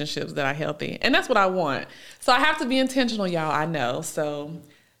relationships that are healthy. And that's what I want. So I have to be intentional, y'all. I know. So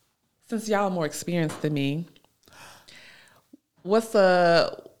since y'all are more experienced than me, what's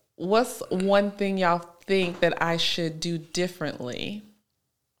one thing y'all think that I should do differently?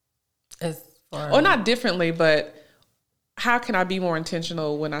 As far Or not differently, but how can I be more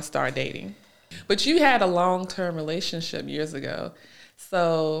intentional when I start dating? But you had a long-term relationship years ago.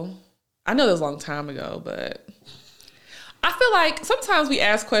 So I know that was a long time ago, but I feel like sometimes we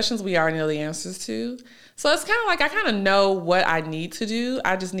ask questions we already know the answers to. So it's kind of like I kind of know what I need to do.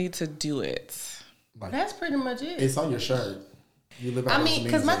 I just need to do it. Like, that's pretty much it. it's on your shirt. You live out I those mean,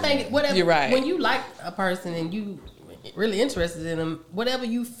 because means my and- thing, whatever, You're right. when you like a person and you really interested in them, whatever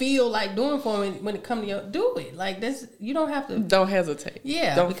you feel like doing for them when it comes to your, do it. Like this, you don't have to. Don't hesitate.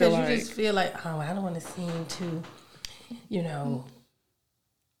 Yeah, Don't because feel you like just feel like, oh, I don't want to seem too,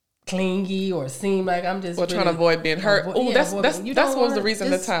 clingy or seem like I'm just or trying to avoid being hurt. Oh, that's you that don't was the wanna- reason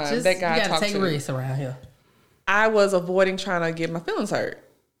the just- time just- that guy you gotta talked take to. risks around here. I was avoiding trying to get my feelings hurt.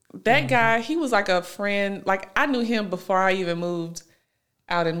 That guy, he was like a friend. Like I knew him before I even moved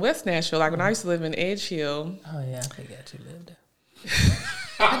out in West Nashville. Like when I used to live in Edge Hill. Oh yeah, I forgot you lived there.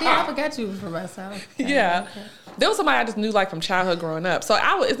 I forgot you from my south. Yeah. There was somebody I just knew like from childhood growing up. So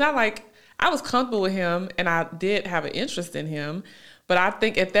it's not like I was comfortable with him and I did have an interest in him. But I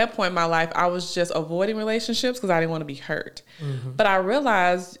think at that point in my life, I was just avoiding relationships because I didn't want to be hurt. Mm-hmm. But I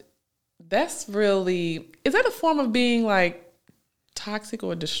realized is that a form of being like toxic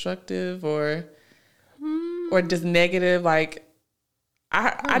or destructive or just negative? Like,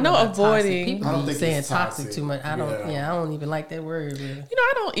 I know about toxic. avoiding, People I don't be think saying it's toxic toxic. too much. I don't. Yeah. Yeah, I don't even like that word. Really.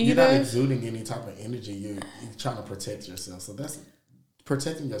 I don't You're not either. exuding any type of energy. You're trying to protect yourself. So that's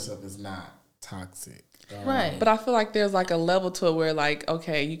protecting yourself is not toxic. Right. But I feel like there's like a level to it where like,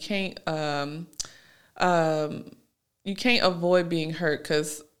 okay, you can't avoid being hurt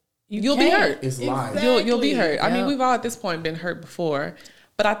because you'll be can't. hurt. It's life. You'll be hurt. I mean, Yeah. we've all at this point been hurt before,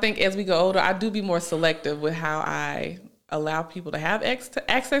 but I think as we go older, I do be more selective with how I allow people to have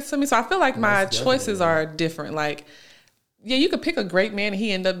access to me. So I feel like my Most choices definitely. are different. Like, yeah, you could pick a great man and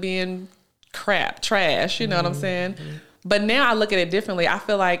he end up being trash. You know what I'm saying? But now I look at it differently. I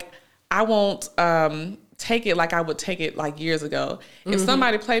feel like I won't take it like I would take it like years ago. If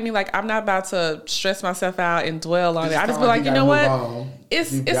somebody played me, like I'm not about to stress myself out and dwell on it. I just be like, you know what?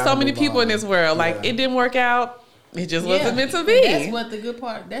 It's so many people in this world. Like it didn't work out. It just wasn't meant to be. That's what the good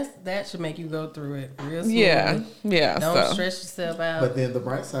part. That should make you go through it real smoothly. Yeah. Don't So stress yourself out. But then the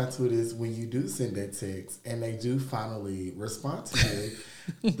bright side to it is when you do send that text and they do finally respond to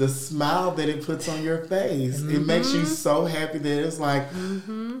you, the smile that it puts on your face, it makes you so happy that it's like,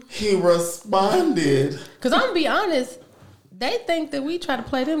 he responded. Because I'm gonna be honest, they think that we try to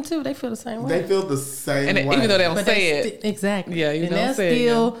play them too. They feel the same way. They feel the same and way. even though they don't But say they it, exactly. Yeah, you and don't they'll say it,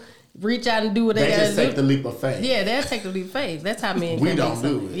 still reach out and do what they, they just gotta take do. the leap of faith. Yeah, they'll take the leap of faith. That's how men We can don't be.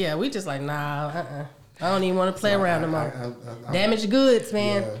 do it. Yeah, we just like, nah, I don't even want to play around no more. I- Damaged goods,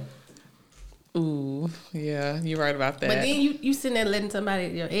 man. yeah. ooh, yeah, you're right about that. But then you sitting there letting somebody,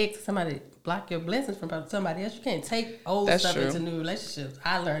 your ex, somebody block your blessings from somebody else. You can't take old That's stuff true. into new relationships.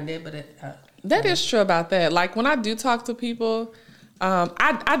 I learned that, but That is true about that. Like when I do talk to people,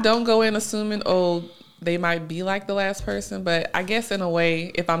 I don't go in assuming, oh, they might be like the last person. But I guess in a way,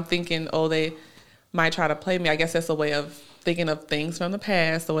 if I'm thinking, oh, they might try to play me, I guess that's a way of thinking of things from the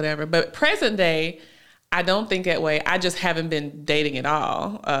past or whatever. But present day, I don't think that way. I just haven't been dating at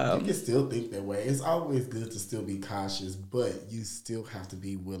all. You can still think that way. It's always good to still be cautious, but you still have to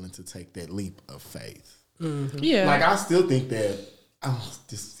be willing to take that leap of faith. Yeah. Like I still think that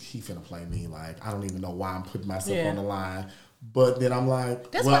he finna play me. Like I don't even know why I'm putting myself Yeah. on the line. But then I'm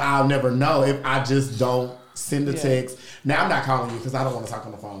like, That's well, what- I'll never know if I just don't send the text. Now I'm not calling you because I don't want to talk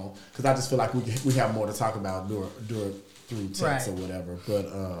on the phone because I just feel like we have more to talk about through text Right. or whatever. But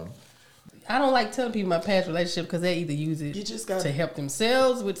I don't like telling people my past relationship because they either use it You just gotta- to help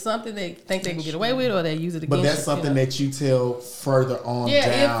themselves with something they think they can get away with, or they use it against But that's you, something that you tell further on Yeah,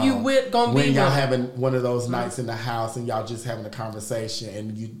 if down. you gonna be when y'all with- having one of those nights in the house and y'all just having a conversation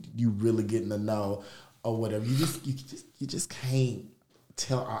and you really getting to know or whatever. You just can't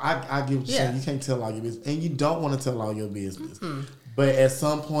tell. I get what you're saying. You can't tell all your business, and you don't want to tell all your business. But at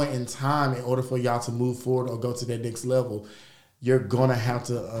some point in time, in order for y'all to move forward or go to that next level, you're gonna have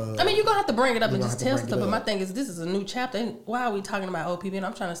to. I mean, you're gonna have to bring it up and You're just gonna tell have to stuff. bring But it my up. thing is, this is a new chapter. And why are we talking about OPB? And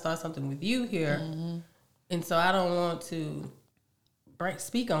I'm trying to start something with you here, and so I don't want to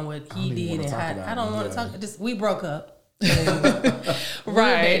speak on what he even did wanna and talk how. about I don't it, want yeah. to talk. Just we broke up. And we're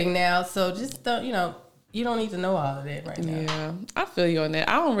Right. dating now, so just don't. You don't need to know all of that right now. Yeah, I feel you on that.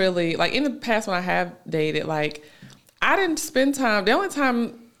 I don't really, like in the past when I have dated, like I didn't spend time. The only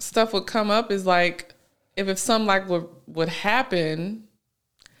time stuff would come up is like if something like would happen,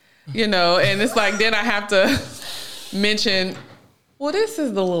 and it's like then I have to mention, Well, this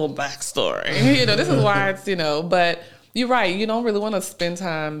is the little backstory. You know, this is why it's, you know, but you're right. You don't really want to spend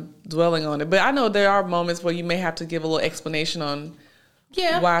time dwelling on it. But I know there are moments where you may have to give a little explanation on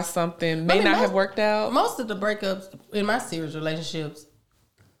why something may not have worked out. Most of the breakups in my serious relationships,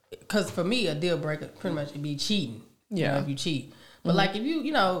 because for me, a deal breaker pretty much would be cheating. You know, if you cheat. But like if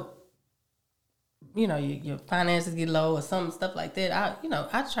you know, your finances get low or some stuff like that,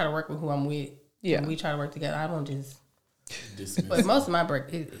 I try to work with who I'm with. Yeah. And we try to work together. I don't just dismiss. But most of my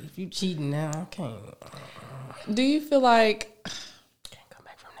if you cheating now, I can't. Do you feel like can't come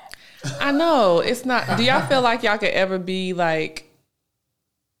back from that? I know it's not. Do y'all feel like y'all could ever be like?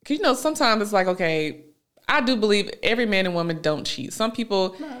 Cause you know sometimes it's like, okay, I do believe every man and woman don't cheat. Some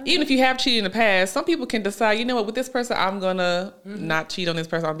people, even if you have cheated in the past, some people can decide, you know what, with this person I'm gonna not cheat on this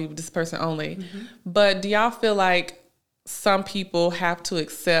person. I'll be with this person only. But do y'all feel like some people have to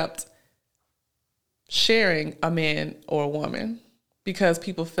accept sharing a man or a woman? Because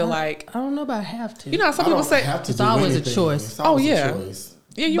people feel like I don't know about have to. You know, some people say it's always a choice. Oh yeah,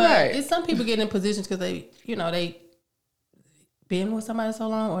 yeah, you're right. It's some people get in positions because they been with somebody so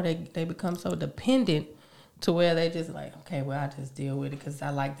long, or they become so dependent to where they just like, okay, well, I just deal with it because I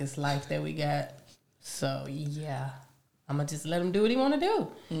like this life that we got. So yeah, I'm gonna just let him do what he want to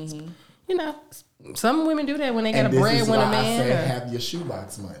do. You know, some women do that when they got a breadwinner man. I say have your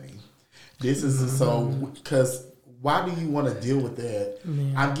shoebox money. This is because. Why do you want to deal with that?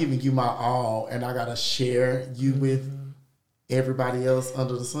 I'm giving you my all, and I gotta share you with everybody else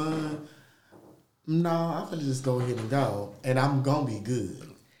under the sun. No, I'm gonna just go ahead and go, and I'm gonna be good.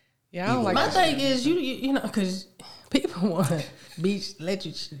 Yeah, I don't like my thing is you know, because people want to let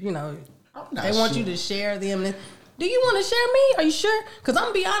you know, they want you to share them. Do you want to share me? Are you sure? Because I'm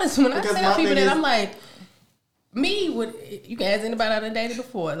gonna be honest, when I tell people that, I'm like, you can ask anybody I've dated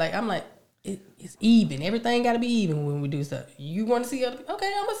before. Like I'm like. It's even. Everything got to be even when we do stuff. You want to see other people?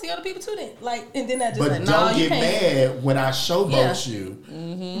 Okay, I'm gonna see other people too. Then, like, and then I just but like, don't get mad when I showboat you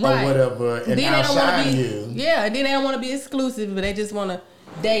or whatever, and then outshine you. Yeah, and then they don't want to be exclusive, but they just want to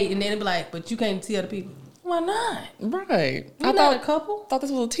date, and then they be like, but you can't see other people. Why not? Right. We're not a couple. Thought this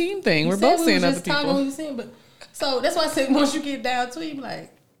was a team thing. We're both seeing other people. We were seeing, but so that's why I said once you get down to it, you be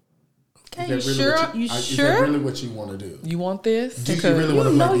like. Okay, you sure? Is that really what you want to do? You want this? Do you really want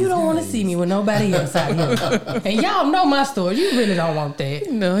to know you don't want to see me with nobody else out here. And y'all know my story. You really don't want that.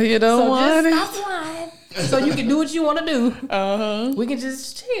 No, you don't want it. So just stop lying. So you can do what you want to do. We can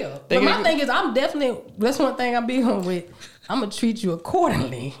just chill. But my thing is, that's one thing I'm big on with. I'm going to treat you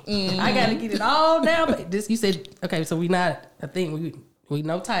accordingly. I got to get it all down. But you said, okay, so we not a thing. We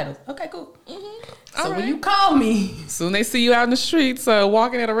no titles. Okay, cool. So when you call me, soon they see you out in the streets,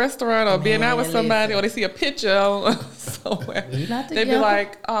 walking at a restaurant or being out with somebody, or they see a picture somewhere, they be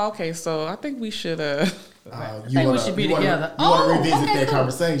like, "Oh, okay, so I think we should." I think we should be together. You want to revisit that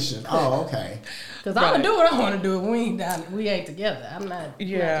conversation? Oh, okay. Because I'm gonna do what I want to do. We ain't together. I'm not.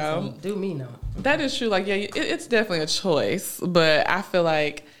 Yeah, not do me no. That is true. Like, yeah, it's definitely a choice, but I feel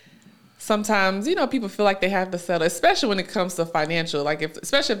like. Sometimes, you know, people feel like they have to settle, especially when it comes to financial. Like,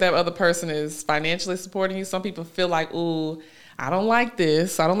 especially if that other person is financially supporting you, some people feel like, ooh, I don't like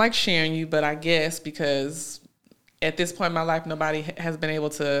this. I don't like sharing you, but I guess because at this point in my life, nobody has been able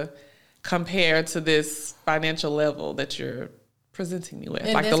to compare to this financial level that you're presenting me with,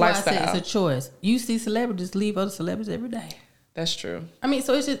 and like the lifestyle. Why I said it's a choice. You see celebrities leave other celebrities every day. That's true. I mean,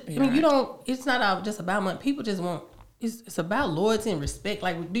 so it's just, you don't, it's not just about money. People just want, it's about loyalty and respect.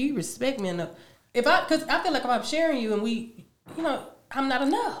 Like, do you respect me enough? Because I feel like if I'm sharing you and I'm not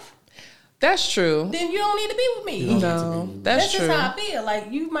enough. That's true. Then you don't need to be with me. No, that's true. That's just how I feel.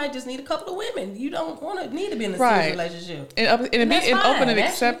 Like, you might just need a couple of women. You don't need to be in a serious relationship. And open and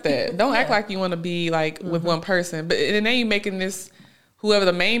accept that. Don't act like you want to be like with one person. But and then you making this. Whoever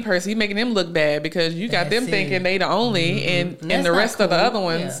the main person, you making them look bad because you got them thinking they the only, and the rest of the other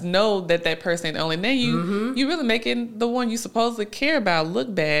ones know that person ain't the only. And then you really making the one you supposedly care about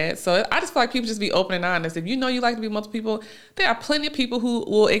look bad. So I just feel like people just be open and honest. If you know you like to be with multiple people, there are plenty of people who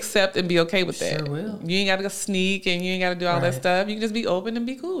will accept and be okay with that. Sure will. You ain't got to go sneak and you ain't got to do all that stuff. You can just be open and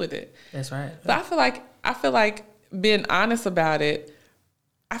be cool with it. That's right. But I feel like being honest about it.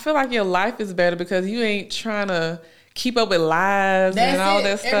 I feel like your life is better because you ain't trying to keep up with lies and all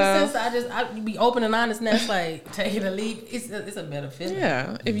that stuff. Ever since I be open and honest, and that's like take it or leave. It's a better feeling.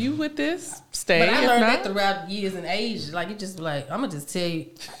 Yeah, if you with this, stay. But I learned that throughout years and age. Like, it just like I'm gonna just tell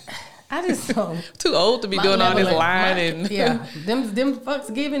you, I just don't. Too old to be doing all this lying and yeah, them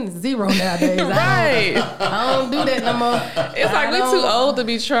fucks giving zero nowadays. right. I don't do that no more. It's like we too old to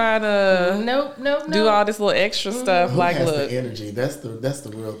be trying to Nope. do all this little extra stuff. Who Like, has look, the energy? That's the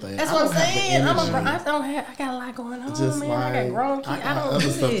real thing. That's I what I'm don't have the saying. energy. I got a lot going on, Just man. like I got grown kids. I I got don't other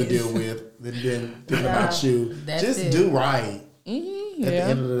do stuff to this. deal with than thinking about you. that's Just it. do right. At the yeah.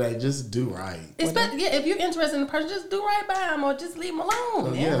 end of the day, just do right. Especially, if you're interested in the person, just do right by them or just leave them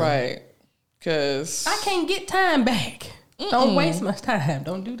alone. Yeah. right. Because I can't get time back. Don't waste my time.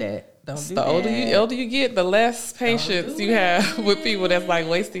 Don't do that. Don't do the that. older you get, the less patience do you have with people that's like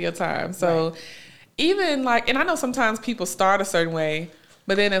wasting your time. So even like, and I know sometimes people start a certain way,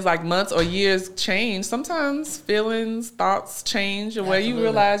 but then as like months or years change, sometimes feelings, thoughts change, and where you Absolutely.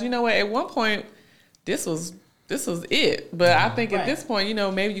 realize, you know what, at one point, this was it. But I think at Right. this point, you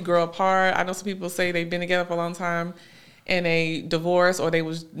know, maybe you grow apart. I know some people say they've been together for a long time and they divorce, or they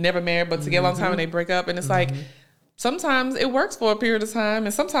was never married but together a long time and they break up, and it's like sometimes it works for a period of time,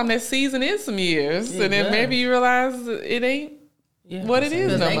 and sometimes that season is some years, It and then does. maybe you realize it ain't Yeah. what it is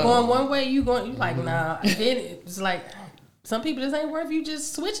Because no they more. going one way, you like, nah. And then it's like, some people just ain't worth you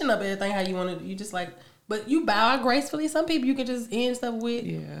just switching up everything how you want to. You just like, but you bow out gracefully. Some people you can just end stuff with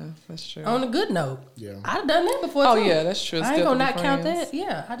Yeah, that's true. on a good note. Yeah. I've done that before. Oh, too. yeah, that's true. I ain't Still gonna can not be count friends. that.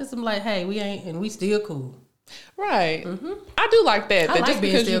 Yeah, I just am like, hey, we ain't, and we still cool. Right. I do like that. I That like just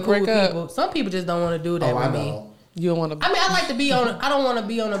being because still you cool break with up, people. Some people just don't want to do that Oh, I with me. know. you don't want to. I mean, I like to be on. I don't want to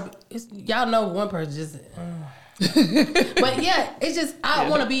be on a. Y'all know one person just. But yeah, it's just I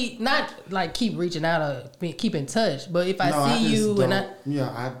want to be not like keep reaching out or keep in touch. But if I No, see just you and I. don't-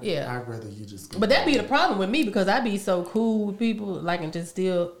 Yeah. I'd rather you just go. But that'd be the problem with me because I be so cool with people, like, and just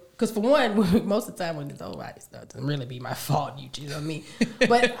still. Because for one, most of the time when it's over, it doesn't really be my fault. You know what I mean?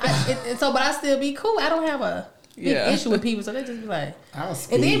 But but I still be cool. I don't have a big Yeah. issue with people, so they just be like. I'll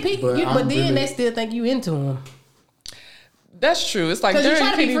speak, And then people, but I'm then really- they still think you into them. That's true. It's like Because you there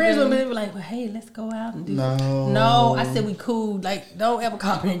try to be can't friends even- with me, they be like, well, hey, let's go out and do No. No, I said we cool. Like, don't ever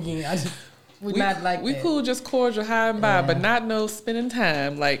call me again. I just, we not like we that. cool, just cordial, high and by, Yeah. but not no spending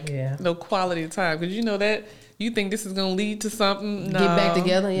time, like Yeah. no quality time. Because you know that you think this is gonna lead to something. No. Get back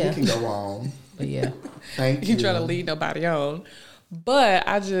together, You yeah. can go wrong. But yeah. Thank you. You try to lead nobody on, but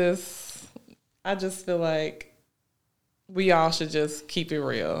I just feel like we all should just keep it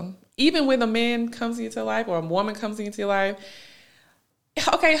real. Even when a man comes into your life or a woman comes into your life.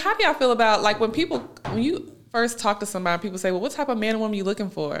 Okay, how do y'all feel about like when you first talk to somebody, people say, well, what type of man or woman you looking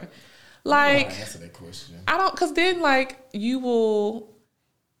for? Like, I'll answer that question. I don't, because then like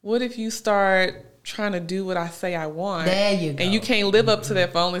what if you start trying to do what I say I want? There you go. And you can't live up to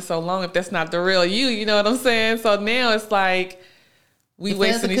that for only so long if that's not the real you know what I'm saying? So now it's like we If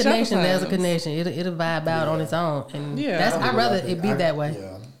there's a wasting each other's connection, time. there's a connection. It'll vibe out on its own. And Yeah. that's, I I'd rather it be that way.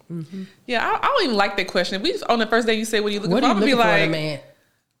 Yeah. Yeah, I don't even like that question. If we just on the first day you say what are you looking What for, are I'm you gonna looking be for in a like,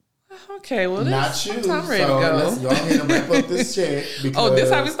 man? okay, well Not this you. I'm ready So to let's go. go ahead and wrap up this check. Because, Oh,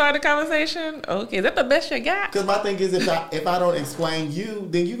 this how we start the conversation? Okay, is that the best you got? Because my thing is, if I don't explain you,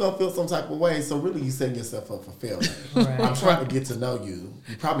 then you gonna feel some type of way. So really, you setting yourself up for failure. Right. I'm trying to get to know you.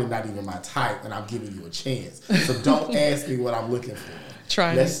 You're probably not even my type, and I'm giving you a chance. So don't ask me what I'm looking for.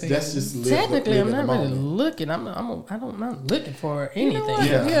 Trying Let's to just live. Technically, live I'm in not the really moment. looking. I'm not looking for anything.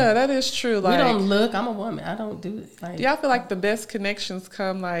 Yeah. Yeah, that is true. We Like, don't look. I'm a woman. I don't do it. Like, do y'all feel like the best connections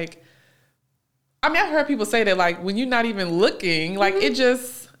come like? I mean, I've heard people say that like when you're not even looking, like it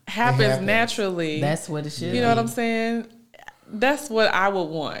just happens happens. naturally. that's what it should. You know what be. I'm saying? That's what I would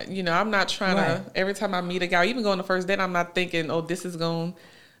want. You know, I'm not trying Right. to, every time I meet a guy, even going on the first date, I'm not thinking, oh, this is going to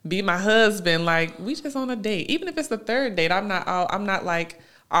be my husband. Like, we just on a date. Even if it's the third date, I'm not like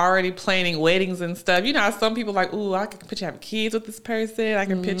already planning weddings and stuff. You know how some people like, ooh, I can picture having kids with this person. I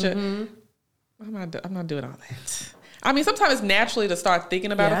can picture, I'm not doing all that. I mean, sometimes it's naturally to start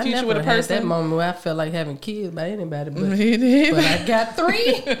thinking about Yeah, a I future never with a had person. that moment where I felt like having kids by anybody, but Me neither. I got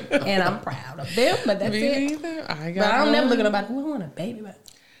 3, and I'm proud of them. But that's Me it. neither. I got But I'm never one. looking about. Ooh, I want a baby. But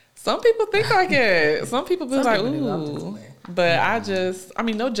Some people think like it. Some people be Some like, people do. I'm just ooh. playing. But I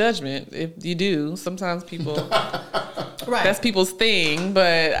mean, no judgment if you do. Sometimes people, right. that's people's thing,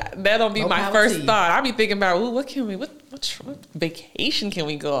 but that don't be No my power first to you. thought. I be thinking about, ooh, what vacation can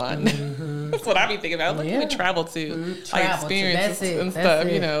we go on? That's what I be thinking about. What can we Yeah. travel to? Like Travel to. experience That's it. and That's stuff,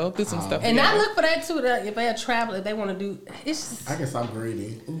 it. you know, do some stuff. and I together. look for that too. That if they are travel, if they want to do, it's just I guess I'm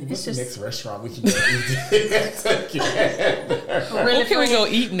greedy. Ooh, what's the just- next restaurant we can go eat? Where can we go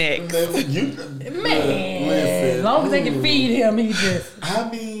eat next? You, man. listen, As long as they can ooh. feed him, he just. I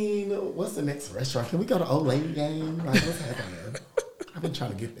mean, what's the next restaurant? Can we go to Old Lady Game? Like, what's happening? I've been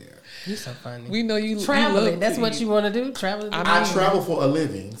trying to get there. You so funny. We know you Traveling. love That's to what eat. you want to do. Traveling. I travel for a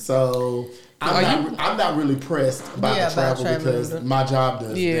living, so I'm not really pressed about Yeah, the about travel traveling. because my job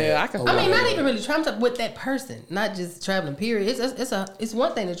does. Yeah, that I can- or I mean, not whatever. even really traveling with that person, not just traveling. Period. It's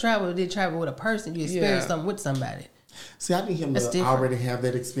one thing to travel. To travel with a person, you experience Yeah. something with somebody. See, I need him That's to different. already have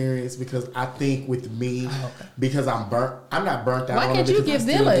that experience because I think with me, because I'm not burnt out. Why on can't it you because I give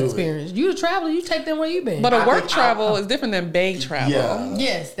them still an do it. experience? You a traveler, you take them where you been. But a I work think travel is different than bag travel. Yeah.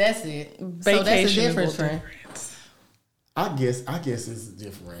 yes, that's it. So Vacation that's is the a difference, little friend. I guess it's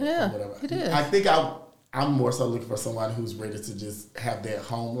different. or Yeah, whatever. it is. I think I'm more so looking for someone who's ready to just have that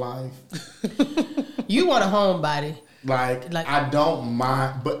home life. You want a homebody. Like I don't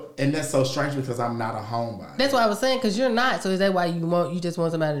mind, and that's so strange because I'm not a homebody. That's what I was saying, because you're not. So is that why you just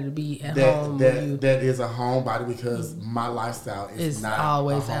want somebody to be at home with you? That is a homebody because my lifestyle is It's not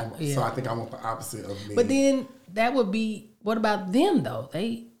always a home. out, yeah. So I think I want the opposite of me. But then that would be, what about them though?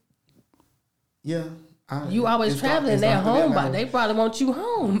 yeah, You always it's not- traveling, it's they're not that homebody. matter. They probably want you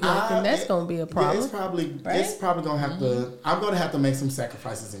home. And that's going to be a problem. Yeah, it's probably gonna have to. I'm gonna have to make some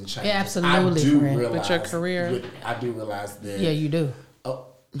sacrifices and change. Yeah, absolutely, I do friend. realize With your career. I do realize that. Yeah, you do. Oh,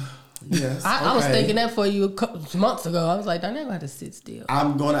 yes. I was okay. thinking that for you a couple months ago. I was like, they're not going to sit still.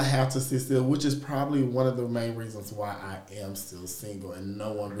 I'm gonna have to sit still, which is probably one of the main reasons why I am still single and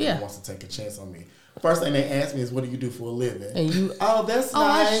no one really Yeah. wants to take a chance on me. First thing they ask me is, "What do you do for a living?" And you- oh, that's Oh,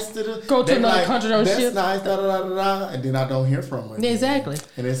 I nice. go to They another country on That's ship. nice. Da, da, da, da, da. And then I don't hear from them. again. Exactly.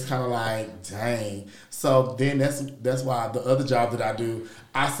 And it's kind of like, dang. So then that's why the other job that I do,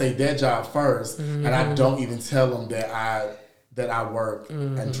 I say that job 1st, and I don't even tell them that I work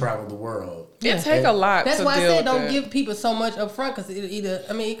and travel the world. It take a lot. That's to why I deal said with don't that. give people so much up front, because it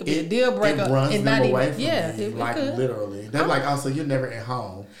could be a deal breaker. It runs and them not away even, from yeah, me, it like could. literally. They're like, "Oh, so you're never at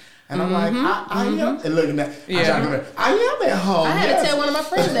home?" And I'm like, I am. And looking at, Yeah. I am at home. I had yes. to tell one of my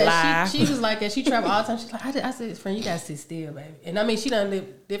friends Lie. that she was like that. She traveled all the time. She's like, I said, friend, you gotta sit still, baby. And I mean, she done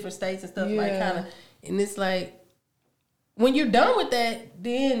lived different states and stuff, like Yeah. kind of. And it's like, when you're done with that,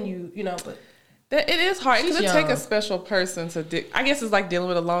 then you know. But It is hard because She's it take young. a special person to. I guess it's like dealing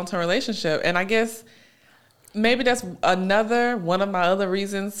with a long term relationship, and I guess maybe that's another one of my other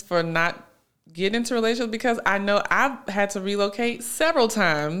reasons for not getting into relationships, because I know I've had to relocate several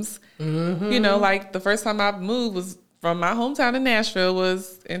times. You know, like the first time I moved was from my hometown in Nashville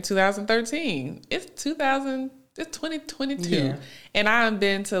was in 2013. It's 2022, Yeah. and I've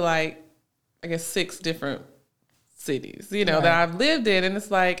been to like I guess 6 different cities. You know Right. that I've lived in, and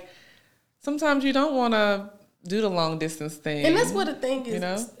it's like. Sometimes you don't want to do the long distance thing. and that's what the thing is. You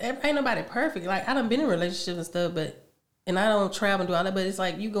know? Ain't nobody perfect. Like, I done been in relationships and stuff, and I don't travel and do all that. But it's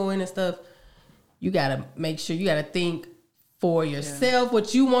like, you go in and stuff. You gotta make sure, you gotta think for yourself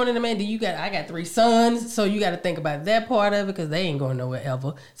what you want in a man. I got 3 sons, so you gotta think about that part of it, because they ain't going nowhere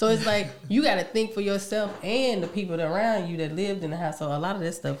ever. So it's like, you gotta think for yourself and the people that around you that lived in the house. So a lot of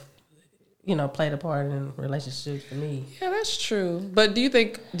that stuff, played a part in relationships for me. Yeah, that's true. But do you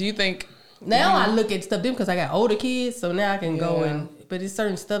think? Now I look at stuff different because I got older kids, so now I can go Yeah. and. But it's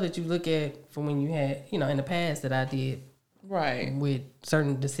certain stuff that you look at from when you had, in the past that I did Right. with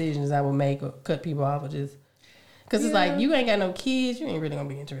certain decisions I would make or cut people off, or just because it's like, you ain't got no kids, you ain't really gonna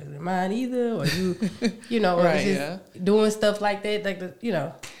be interested in mine either, or you, or Right, it's just doing stuff like that,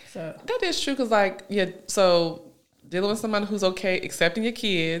 So That is true because, like, so dealing with someone who's okay, accepting your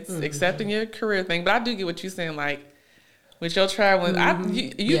kids, accepting your career thing. But I do get what you're saying, like, with your traveling.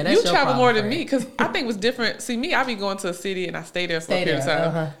 You Yeah, that's your travel problem, more than friend. me because I think it was different. See, me, I be going to a city and I stay there for a period of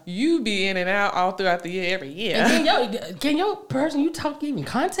time. You be in and out all throughout the year, every year. And can your person you talk even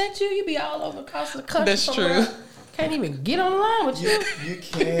contact you? You be all over across the country. That's somewhere. true. Can't even get on the line with you. You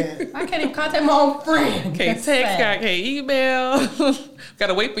can't. I can't even contact my own friend. Can't That's text, sad. can't email.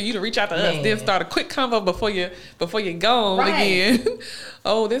 Gotta wait for you to reach out to us. Man. Then start a quick convo before you're gone Right. again.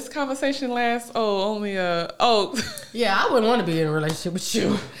 Oh, this conversation lasts. Only Yeah, I wouldn't want to be in a relationship with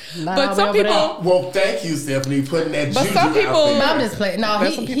you. Not But all some the way over people- there. Well, thank you, Stephanie, putting that But juju some people- out No, there. I'm just playing. No,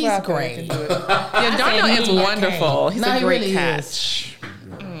 There's some people he's out there that great. can do it. Yeah, Darnell said is he wonderful. can't. He's No, a he great really catch.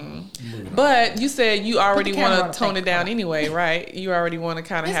 But you said you already camera want on to tone fake it down car. anyway, right? You already want to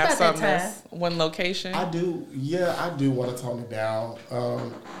kind of It's have about that something that's one location. I do. Yeah, I do want to tone it down.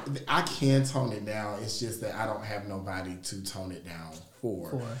 I can tone it down. It's just that I don't have nobody to tone it down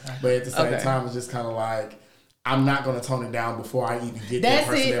for. But at the same Okay. time, it's just kind of like I'm not going to tone it down before I even get That's that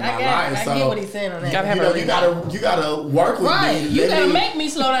person it. in my I life. get what he's saying on that. Gotta have You know, a you gotta work with Right. me. You Let gotta me- make me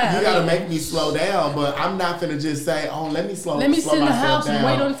slow down. You gotta make me slow down, but I'm not gonna just say, "Oh, let me slow Let me slow sit in the myself house and down,"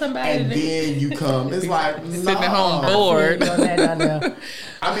 wait on somebody and to- then you come. It's like Sitting at home no. bored. On that down there.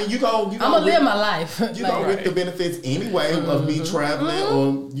 I mean, you go. I'm gonna live my life. You gonna reap the benefits anyway of me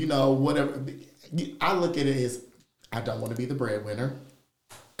traveling or whatever. I look at it as I don't want to be the breadwinner.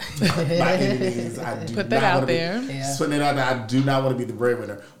 By any means, I do Put that not out wanna be- there. Yeah. just putting it out there. I do not want to be the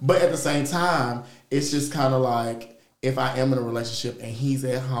breadwinner, but at the same time, it's just kind of like if I am in a relationship and he's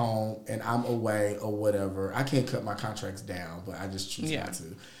at home and I'm away or whatever, I can't cut my contracts down, but I just choose not to.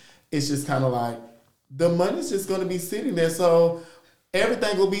 It's just kind of like the money's just going to be sitting there, so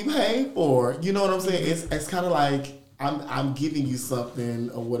everything will be paid for. You know what I'm saying? It's kind of like I'm giving you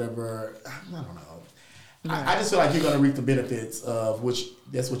something or whatever. I don't know. I just feel like you're going to reap the benefits of which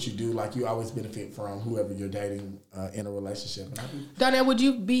that's what you do. Like you always benefit from whoever you're dating in a relationship. Donnell, would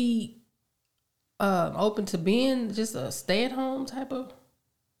you be open to being just a stay-at-home type of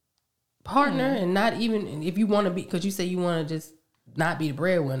partner and not even if you want to be, because you say you want to just not be the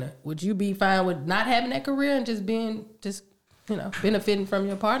breadwinner, would you be fine with not having that career and just being benefiting from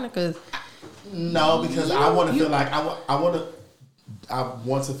your partner? Because no, because I want to feel like I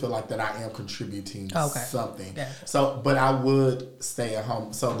want to feel like that I am contributing something. Gotcha. So, but I would stay at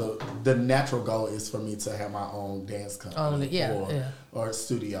home. So the natural goal is for me to have my own dance company or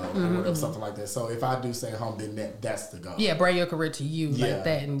studio or whatever, something like that. So if I do stay at home, then that's the goal. Yeah, bring your career to you like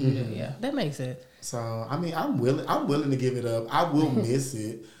that, and that makes sense. So I mean, I'm willing to give it up. I will miss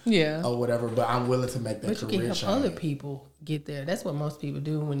it, or whatever. But I'm willing to make that But you career can help change. other people get there. That's what most people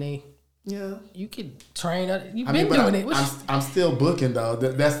do when they. Yeah, you can train. You've I mean, been doing but it. I'm still booking though.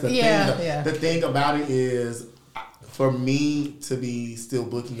 That's the thing. Yeah. The thing about it is, for me to be still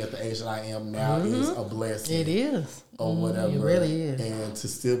booking at the age that I am now is a blessing. It is. Or whatever. It really is. And to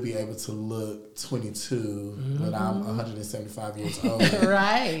still be able to look 22 when I'm 175 years old.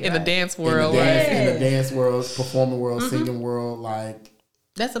 Right. In the dance In world. the dance world, performing world, singing world, like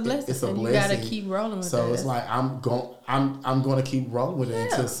that's a blessing. it's a and blessing. You gotta keep rolling with that. So it's like I'm going to keep rolling with it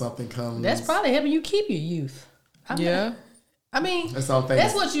until something comes. That's probably helping you keep your youth. I mean, that's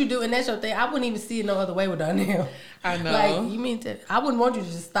what you do, and that's your thing. I wouldn't even see it no other way with Donnell. I know. Like, you mean to, I wouldn't want you to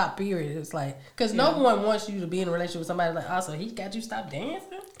just stop, period. It's like, because no one wants you to be in a relationship with somebody like, so he got you stop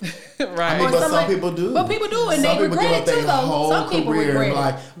dancing? Right. I mean, but some people do. But people do, and some they people regret give it up too, their though. whole Some people career. regret it.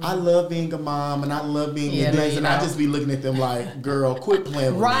 Like, I love being a mom, and I love being Yeah, a no, dance, you and I don't. just be looking at them like, girl, quit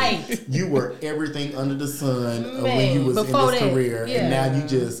playing with Right. me. You were everything under the sun when Man, you was in before this that, career, yeah. and now you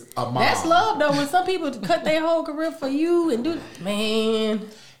just a mom. That's love, though. When some people cut their whole career for you and do, man.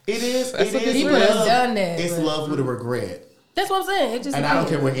 It is. That's It what is people love. have done that, It's but- love with a regret. That's what I'm saying. It just And I don't is.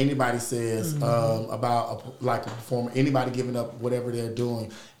 care what anybody says about a performer, anybody giving up whatever they're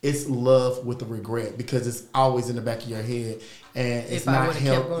doing. It's love with the regret because it's always in the back of your head, and it's If I not would've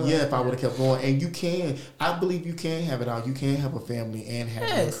kept help. going. Yeah, if I would have kept going, and you can, I believe you can have it all. You can have a family and have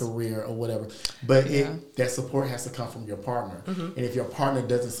Yes. a career or whatever, but that support has to come from your partner. And if your partner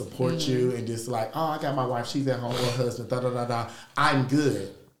doesn't support you and just like, oh, I got my wife, she's at home, or husband, da da da da, I'm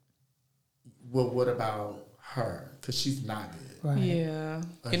good. Well, what about her? Because she's not good. Right. Yeah. Or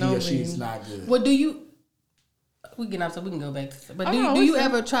You he know or what I she's mean? not good. Well, do you? We get off, so we can go back to. But Oh, do you listen.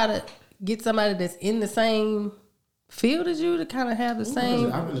 ever try to get somebody that's in the same field as you to kind of have the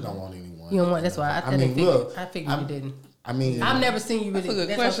same? I really don't want anyone. You don't want. That's why I mean, look, I figured you didn't. I mean, I've never seen you really. That's a good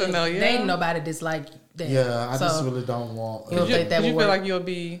what I'm question, saying, though, yeah. dating nobody that's like that. yeah, I just So, really don't want. You don't think that Did you would feel work? like you'll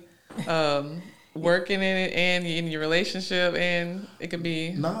be working in it and in your relationship, and it could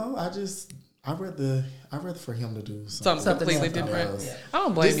be No, I'd rather for him to do something Something completely else. different. else. I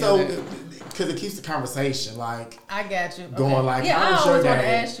don't blame Just you. so, on that. because it keeps the conversation like I got you. going Okay. like, yeah, how I was your always want to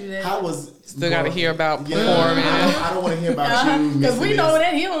day? ask you that. How was Still got to hear about Yeah, performing. I don't want to hear about you Because missing we know this.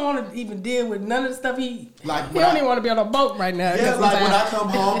 that he don't want to even deal with none of the stuff he. Like, He when don't I- even want to be on a boat right now. Yeah, 'cause like he's when out. I come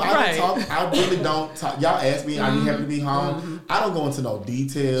home, I Right. don't talk. I really don't talk. Y'all ask me, are you happy to be home? I don't go into no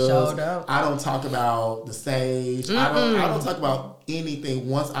details. Sure don't. I don't talk about the stage. I don't talk about anything.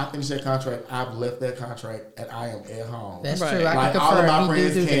 Once I finish that contract, I've left that contract and I am at home. That's Right. true. I Like can all of confirm my he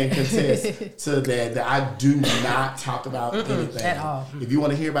friends do can that. contest to that I do not talk about anything at all. If you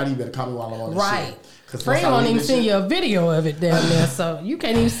want to hear about it, you better call me while I'm on the Right. shit. Because Frank won't even send you a video of it down there, so you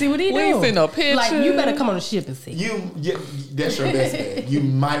can't even see what he We doing. ain't seen no pictures. Like, you better come on the ship and see. That's your best bet. You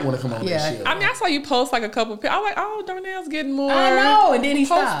might want to come on Yeah. that shit. I mean, I saw you post like a couple of pictures. I was like, oh, Darnell's getting more. I know, and then he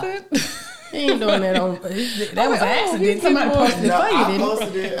stopped. posted. He ain't doing that on. That was an accident. these Somebody people- posted it No, for you, I didn't it?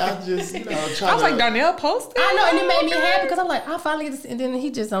 posted it. I just, you know, I trying was like, Darnell posted. I know, and it made me happy because I'm like, I finally get this, and then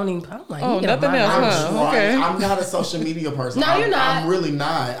he just don't even. I'm like, Oh, he get off nothing my else, nerves. huh? I'm trying. Okay. I'm not a social media person. No, you're not. I'm really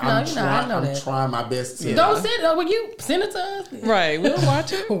not. I'm you're not. I know I'm that. trying my best to. Don't send it. Will you send it to us? Right, we'll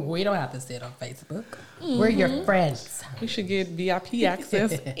watch it. We don't have to sit on Facebook. We're your friends. We should get VIP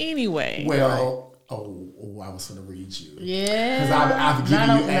access anyway. Well, I was going to read you. Yeah. 'Cause I've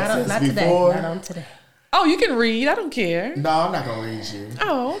given you access not before. Today. Not on today. Oh, you can read. I don't care. No, I'm not going to read you.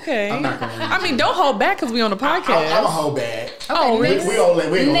 Oh, okay. I'm not gonna read I mean, don't hold back because we on the podcast. I'm going to hold back. Oh, Okay, really? We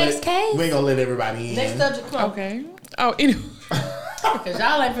ain't gonna Next let, case? we ain't gonna let everybody in. Next subject, come on. Okay. Oh, anyway. Because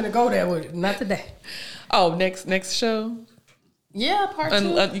y'all ain't finna go there with it. Not today. Oh, next show. Yeah, part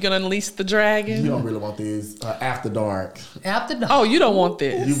 2. You gonna unleash the dragon? You don't really want these after dark. After the Oh, you don't want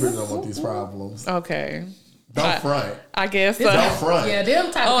this. You really don't want these problems. Okay. Don't front. I guess. Don't front. Yeah,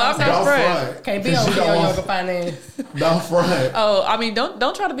 them type Oh, of I'm not Don't conversations. front. Can't be 'Cause on you don't Theo want- Yoga Finance. Don't front. Oh, I mean,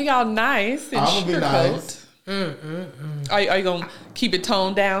 don't try to be all nice and I'm gonna be sugarcoat. nice. Are you gonna keep it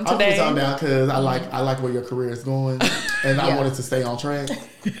toned down I'm today? just on down because I like where your career is going, and I Yeah. wanted to stay on track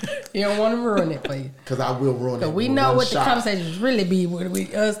You don't want to ruin it for you. because I will ruin it. But we with know one what shot. the conversations really be. When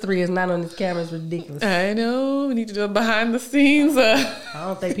us three is not on this camera is ridiculous. I know. We need to do a behind the scenes I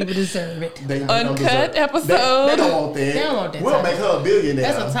don't think people deserve it. They don't uncut deserve- episode. They don't want that. They don't want that We'll type make her a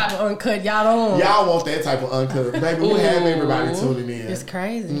billionaire. That's a type of uncut y'all don't want. Y'all want that type of uncut, baby. We have everybody Ooh. tuning in. It's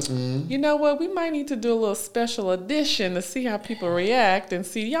crazy. You know what? We might need to do a little special edition to see how people react and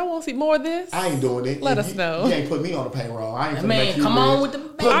see. Y'all want to see more of this? I ain't doing it. Let And us know. You ain't put me on the payroll. I ain't finna Man, make you come rich. on with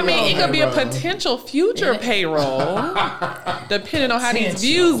the- Put I me mean, on it could be a payroll. potential future payroll, depending on how these Potential.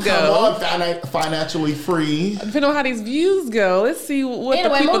 views Come go. on, financially free. Depending on how these views go, let's see what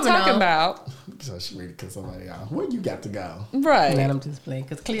Anyway, the people moving talking on. about. So she ready to cut somebody out. Where you got to go? Right. Man, I'm just playing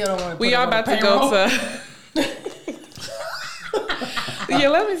because Cleo don't want to. We are about to go to. Yeah,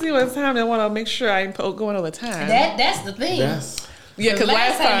 let me see what time. I want to make sure I ain't going over time. That's the thing. That's Yeah, because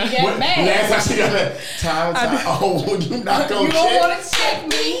last time. you got mad. last time she got that time. Oh, you not gonna You don't check? want to check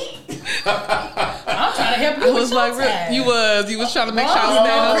me. I'm trying to help you I with was your like, time. you was trying to make sure I Oh, was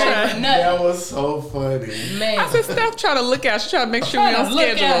staying on okay. track. Nothing. That was so funny. Man. I said, Steph trying to look out. She trying to make sure we Trying on to look at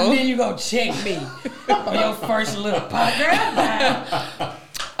and schedule. then you go check me on your first little pot, girl.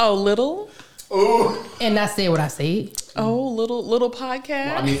 Oh, little. Ooh. And I said what I said. Oh, little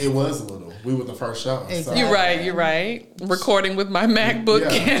podcast. I mean, it was a little. We were the first show. So Exactly. You're right. Recording with my MacBook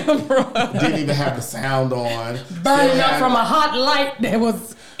Yeah. camera. didn't even have the sound on. Burning Still up had- from a hot light that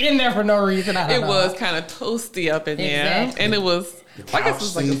was in there for no reason. I don't It know. was kind of toasty up in there, Exactly. and it was. the I guess it couch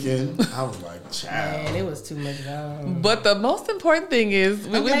was like. A, sinking. I was like, child. Man, it was too much. but the most important thing is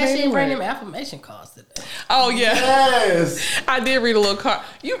we I'm made glad she it didn't bring work. them affirmation cards today. Oh yeah, Yes. I did read a little card.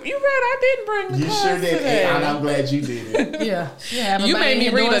 You read? I didn't bring the You cards sure did. today. And I'm glad you did it. Yeah, she had You everybody made me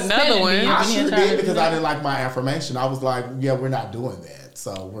here read doing another spelling one. bees I in here sure trying did to- because I didn't like my affirmation. I was like, yeah, we're not doing that.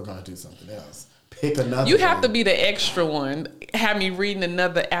 So we're going to do something else. Pick another You have one. to be the extra one. Have me reading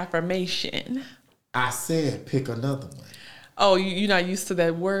another affirmation. I said pick another one. Oh, you're not used to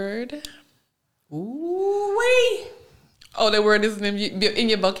that word? Ooh wee. Oh, that word isn't in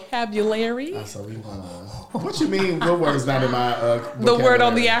your vocabulary? So we want to. What you mean? What word is not in my The word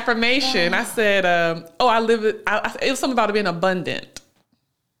on the vocabulary? affirmation. I said, I live it. It was something about being abundant.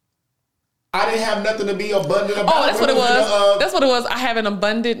 I didn't have nothing to be abundant about. Oh, that's what it We in was. the, That's what it was. I have an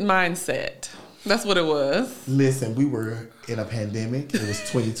abundant mindset. That's what it was. Listen, we were in a pandemic. It was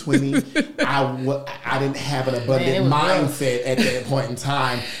 2020. I didn't have an abundant Man, it was mindset at that point in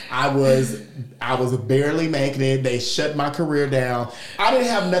time. I was barely making it. They shut my career down. I didn't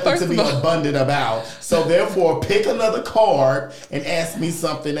have nothing First to be of all- abundant about. So therefore, pick another card and ask me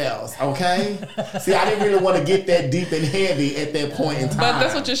something else. Okay? See, I didn't really want to get that deep and heavy at that point in time. But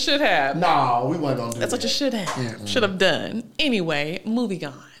that's what you should have. No, we weren't gonna do That's that. what you should have. Should have done. Anyway, moving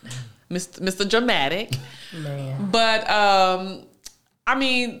on. Mr. Dramatic. Man. But I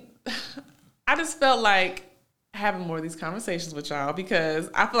mean, I just felt like having more of these conversations with y'all because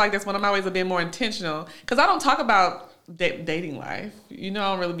I feel like that's one of my ways of being more intentional. Because I don't talk about dating life. You know,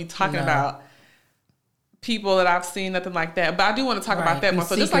 I don't really be talking No. about people that I've seen, nothing like that. But I do want to talk about that more.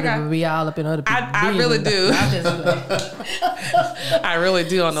 So just like we all up in other people's I really business. do. I just I really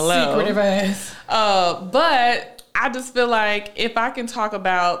do on the low. secretive ass. But I just feel like if I can talk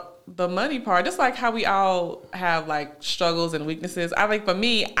about the money part, just like how we all have like struggles and weaknesses, I think for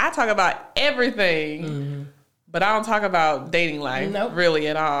me, I talk about everything, but I don't talk about dating life Nope. really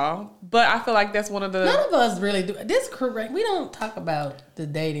at all. But I feel like that's one of the. None of us really do. This correct. We don't talk about the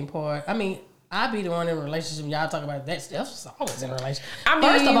dating part. I mean, I be the one in a relationship. Y'all talk about that stuff. Always in a relationship. I mean-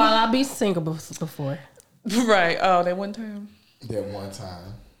 First of all, I be single before. Right. Oh, that one time. That one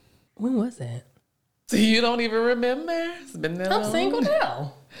time. When was that? So you don't even remember? It's been that I'm long. single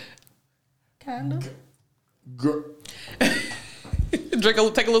now. Kind of. Take a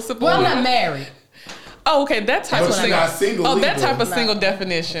little sip. Well, of I'm water. not married. Oh, okay. That type But of you're single. not single Oh, that either. type of Nah. single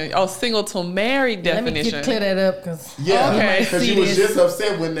definition. Oh, single to married Let me definition. clear that up because Yeah, Okay. because you was just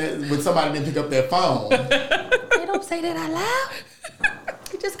upset when somebody didn't pick up their phone. they don't say that out loud.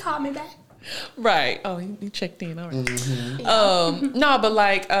 You just called me back. Right. Oh, you checked in. All right. Mm-hmm. No, but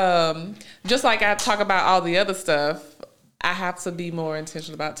like, just like I talk about all the other stuff, I have to be more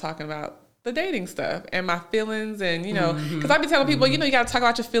intentional about talking about the dating stuff and my feelings, and because I be telling people, you got to talk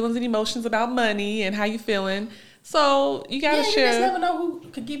about your feelings and emotions about money and how you feeling. So you got to Yeah, you share. just never know who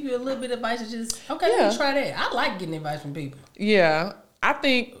could give you a little bit of advice. Just let Yeah. me try that. I like getting advice from people, Yeah, I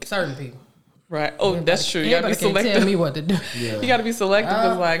think certain people. right. Oh, that's true. You got to be Everybody can't selective. tell me what to do. Yeah. You got to be selective.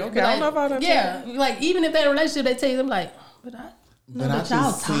 Cause like, okay, I don't know about that. Yeah, like even if they're in a relationship, they tell you, I'm like, but I. No, But I but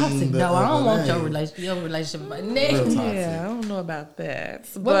y'all just seen toxic the though. I don't other want day. your relationship. But Real next, toxic. Yeah, I don't know about that.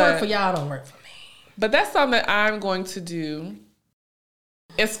 what But- work for y'all don't work for me. But that's something that I'm going to do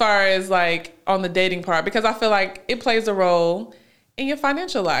as far as like on the dating part, because I feel like it plays a role in your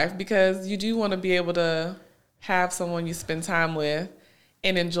financial life, because you do want to be able to have someone you spend time with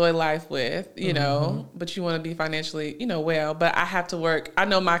and enjoy life with, you know, but you want to be financially, well. But I have to work. I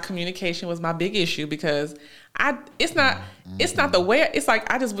know my communication was my big issue, because it's not the way, it's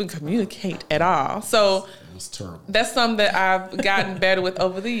like I just wouldn't communicate at all. So It was terrible. that's something that I've gotten better with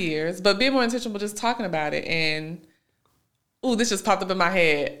over the years. But being more intentional, just talking about it. And this just popped up in my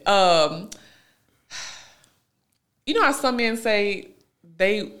head. You know how some men say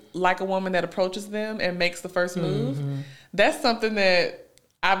they like a woman that approaches them and makes the first move? That's something that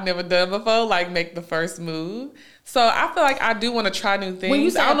I've never done before, like make the first move. So I feel like I do want to try new things. When you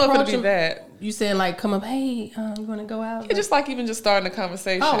say I don't know if it'll approach be him, that. You saying like come up, hey, you want to go out? Yeah, just like even just starting a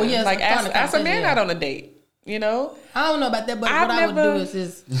conversation. Oh, yeah, like starting a ask a man conversation, out yeah. on a date. You know? I don't know about that, but I've what I would never- do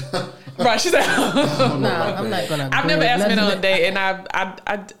is Right, she said. no, I'm not gonna. I've do never it. asked men Nothing on a date, and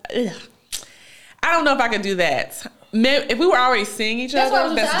I don't know if I could do that. If we were already seeing each That's what I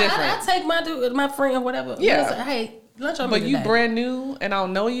other, was that's saying. different. I take my friend or whatever. Yeah. Say, hey, lunch on But me you today. brand new, and I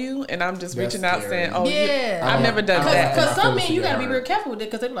don't know you, and I'm just That's reaching out scary. saying, "Oh, Yeah. I've never done Cause- that." Because I some feel men, she you got gotta be hurt. real careful with it,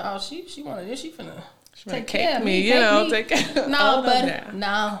 because they be like, oh, she wanted this, she finna take cake care of me, me, you know, take me. take- No, oh, but no.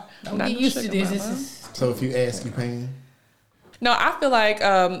 no, don't Not get the used to sugar this. mama. This is So if you ask, you paying? No, I feel like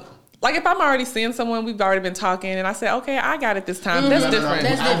if I'm already seeing someone, we've already been talking, and I say, "Okay, I got it this time." That's No, different.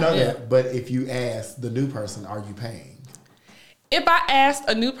 That's I know different, that. But if you ask the new person, are you paying? If I asked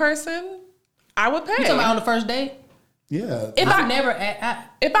a new person, I would pay. you talking about on the first date. Yeah. If I I never.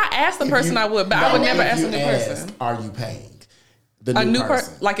 if I asked the If person, you- I would, but I would if never ask you a new ask, person. Are you paying? The A new person.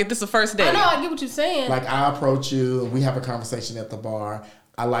 person, like if this is a first date. I know. I get what you're saying. Like I approach you and we have a conversation at the bar.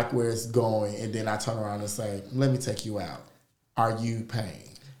 I like where it's going, and then I turn around and say, "Let me take you out. Are you paying?"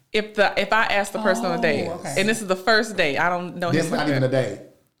 If I ask the person on a date, okay. and this is the first date, I don't know This him. is not like even that. a date.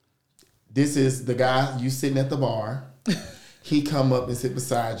 This is the guy you sitting at the bar. He come up and sit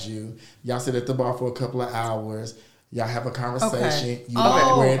beside you. Y'all sit at the bar for a couple of hours. Y'all have a conversation. Okay. You like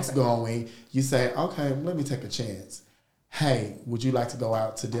Oh, where it's okay. going. You say, "Okay, let me take a chance. Hey, would you like to go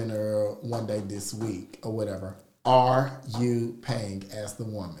out to dinner one day this week or whatever? Are you paying?" Ask the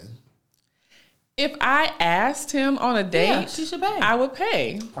woman. If I asked him on a date, Yeah, she should pay. I would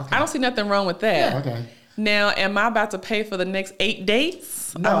pay. Okay. I don't see nothing wrong with that. Yeah. Okay. Now, am I about to pay for the next 8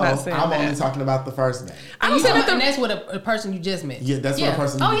 dates? No, I'm not saying I'm that. only talking about the first date. I don't see nothing. And that's with a person you just met. Yeah, that's what a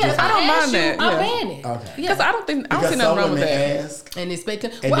person Oh you yeah, just if I met. I don't ask mind you, that, I'm yeah. paying it. Okay. Yeah. Because I don't see Because nothing some wrong with women that. ask. And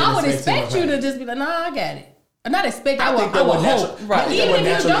expecting. And Well, then I would expect expect him you to to just be like, nah, I got it. Not expect. I I think would. I that would would natural- hope. I But think that even would if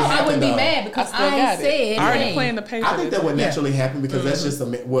you naturally don't, I wouldn't be happen, mad though. because I still I got ain't it. said. I already hey. planned to pay for I think this. that would naturally happen because that's just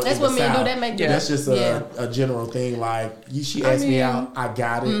That's in what the men do. South, That make that's just a, yeah. a general thing. Like she asked me out, I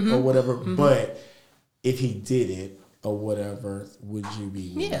got it or whatever. But if he did it or whatever, would you be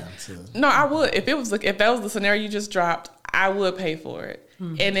willing Yeah. to? No, I would. If that was the scenario you just dropped, I would pay for it.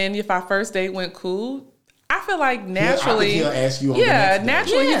 And then if our first date went cool, I feel like naturally, he'll ask you on the yeah, next date.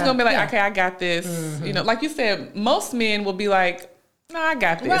 naturally he's Yeah, gonna be like, yeah. okay, I got this. You know, like you said, most men will be like, no, I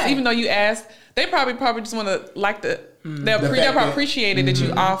got this. Right. Even though you asked, they probably just want to like they'll The fact probably that- appreciate it that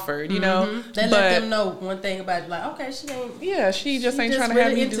you offered. You know, They but let them know one thing about you, like, okay, she ain't. yeah, she just ain't She trying to really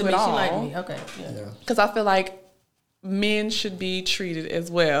have me into do me. it She all. like me. Okay. Yeah. Yeah. Because I feel like men should be treated as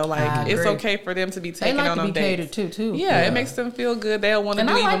well. I Like it's agree. okay for them to be They taken like on to be dates. catered too. Yeah, it makes them feel good. They'll want to And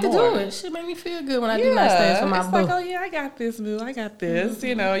do I even like to more. do it. Shit make me feel good when I do nice things for my it's boo. like, oh yeah, I got this, boo. I got this.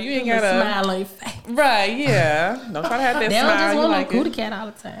 You know, you ain't Put a gotta. smile on your face. Right? Yeah. Don't try to have that They don't smile. just You want like no cootie it. cat all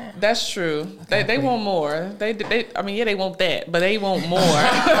the time. That's true. They want more. They I mean, yeah, they want that, but they want more.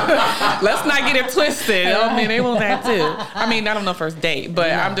 Let's not get it twisted. I mean, they want that too. I mean, not on the first date,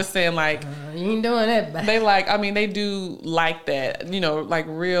 but I'm just saying, like, You ain't doing that, babe. they like. I mean, they do like that. You know, like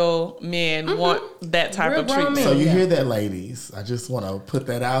real men want that type Real of grown treatment. men. So you Yeah. hear that, ladies? I just want to put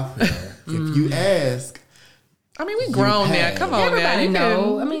that out there. If you ask, I mean, we grown now. pay. Come on, Everybody now.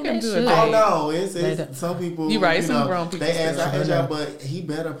 know. I you mean, can they do should. it. oh They- no, they don't. it's some people. You right, You some know, grown people They ask, still. I ask y'all, but he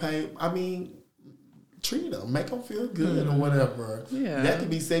better pay. I mean, treat him, make him feel good or whatever. Yeah. That could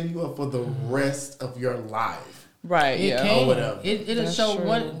be setting you up for the rest of your life. Right? It Yeah. can. whatever. It'll That's show true.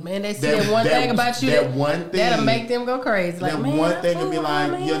 one man. They see That- that one that- thing about you. that one thing- that'll make them go crazy. Like, That man, one I thing fool would be with my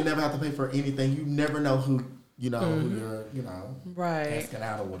like, man. you'll never have to pay for anything. You never know who who you're Right. asking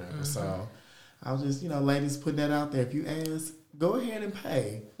out or whatever. So I was just ladies, putting that out there. If you ask, go ahead and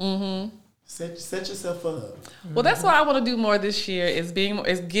pay. Set yourself up. Well, that's what I want to do more this year. Is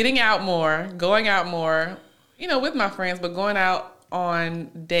getting out more, going out more. With my friends, but going out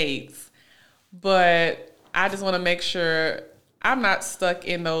on dates. But I just want to make sure I'm not stuck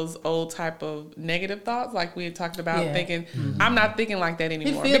in those old type of negative thoughts like we had talked about. Yeah. Thinking I'm not thinking like that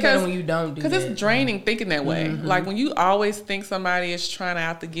anymore. feel better when you don't do because that. it's draining thinking that way. Like when you always think somebody is trying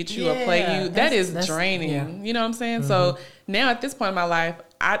out to get you or play Yeah, you, that's that's draining. yeah. You know what I'm saying? So now at this point in my life,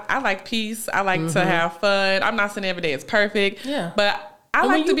 I like peace. I like to have fun. I'm not saying every day is perfect. Yeah. But I And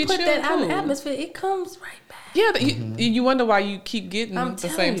like when to you be put chill. that and out in the cool. atmosphere, it comes right back. Yeah, you wonder why you keep getting I'm the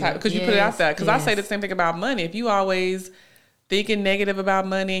telling same you. type because you put it out Yes, there. Because I say yes. the same thing about money. If you always thinking negative about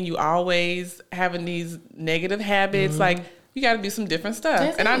money and you always having these negative habits, like you got to do some different stuff.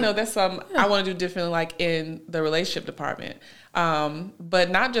 That's and I it. know that's something I want to do differently, like in the relationship department, but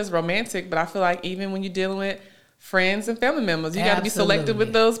not just romantic. But I feel like even when you're dealing with friends and family members, you got to be selective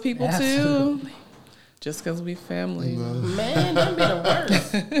with those people too. Absolutely. Just because we family. Man, that'd be the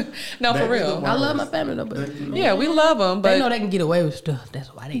worst. No, That for is the real. worst. I love my family though, but Yeah, we love them, but they know they can get away with stuff. That's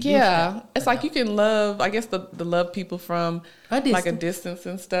why they do yeah, stuff. it's like you can love, I guess, the love people from A like a distance. distance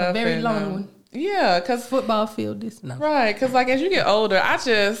and stuff. very and, long one. Yeah, because Football field, this no. right, because like as you get older, I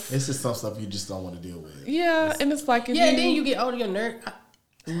just It's just some stuff you just don't want to deal with. yeah, and it's like if Yeah, and then you get older, your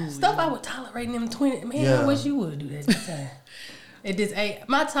stuff I would tolerate in them 20. Man, Yeah. I wish you would do that this time. At this age,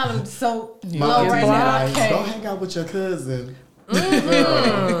 my tolerance is so My low auntie right now. I like, don't can't. hang out with your cousin.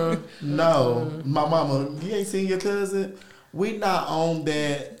 Girl, no, my mama, you ain't seen your cousin. We not on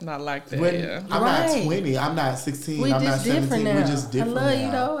that. not like that. When, Yeah, I'm Right. not 20. I'm not 16. We I'm not just different 17. now. We're just different I love now.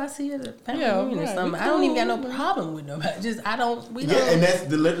 you though. I see it at family Yeah, reunion or right. something. We I don't even got no cool. problem with them. We Yeah, don't. and that's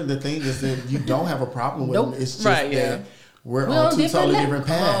literally the thing is that you don't have a problem with Nope. them. It's just Right, that yeah. we're We on two totally le- different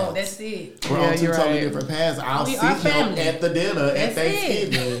Come on, paths. that's it. We're Yeah, on 2 you're totally right. different paths. I'll We see are him family. at the dinner at That's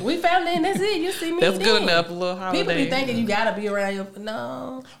Thanksgiving. it. We family and that's it. You see me. that's good then. enough. A little holiday. People be thinking you gotta be around your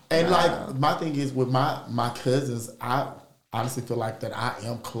no. And like my thing is with my cousins, I honestly feel like that I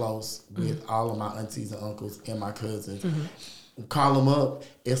am close with all of my aunties and uncles and my cousins. Call them up,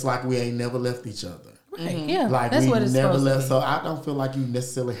 it's like we ain't never left each other. Right. Yeah, Like that's we what it's never supposed left. to So I don't feel like you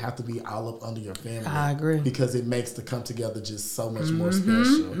necessarily have to be all up under your family. I agree. Because it makes the come together just so much more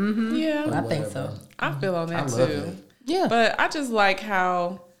special. yeah, be. I think so. I feel on that I too. love it. Yeah. But I just like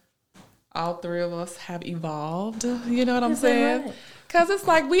how all three of us have evolved. You know what I'm Is that saying? right? Because it's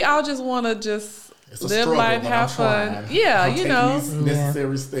like we all just want to just It's a live struggle, life, but have I'm fun. trying. Yeah, I'm you taking know. these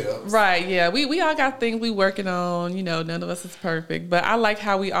necessary steps. Right, yeah. We all got things we working on. You know, none of us is perfect. But I like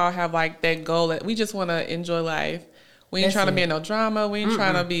how we all have like that goal that we just want to enjoy life. We ain't That's trying to it. be in no drama. We ain't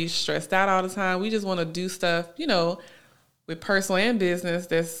trying to be stressed out all the time. We just want to do stuff, you know, with personal and business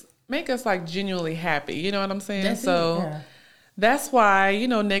that's make us like genuinely happy. You know what I'm saying? That's it, so yeah. that's why, you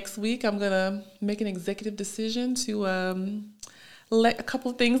know, next week I'm going to make an executive decision to let a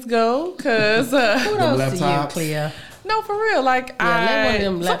couple of things go. Because, Kudos to you, laptops. Clea. no, for real. Like, Yeah, let one of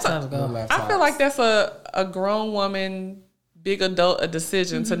them sometimes- laptops go. No I feel laptops. like that's a grown woman, big adult, a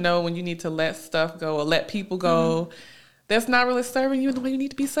decision Mm-hmm. to know when you need to let stuff go or let people go. That's not really serving you in the way you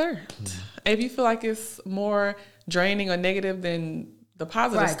need to be served. If you feel like it's more draining or negative than the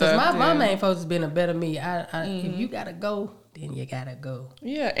positive Right, because stuff, my then- main focus is being a better me. If you gotta go, then you gotta go.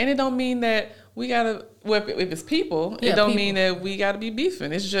 yeah, and it don't mean that we gotta. Well, if it's people, Yeah, it don't people. mean that we gotta be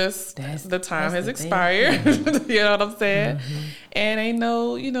beefing. It's just That's- the time that's has the thing. Mm-hmm. expired. You know what I'm saying? And ain't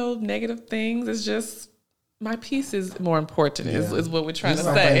no, you know, negative things. It's just my peace is more important. Is Yeah. what we're trying Just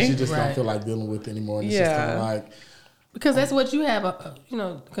to some things say. you just Right. don't feel like dealing with anymore. And it's just Yeah. kind of like, Because that's what you have,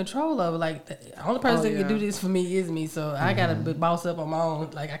 control of. Like, the only person that can do this for me is me. So I gotta be boss up on my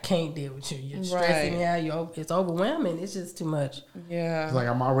own. Like, I can't deal with you. You're stressing me out. It's overwhelming. It's just too much. Yeah. It's like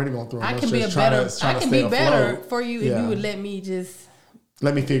I'm already going through. I can be better for you if you would let me just.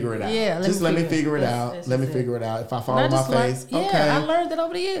 Let me figure it out. Yeah, let me figure it out. Let me figure it out. If I fall on my face, okay. I learned that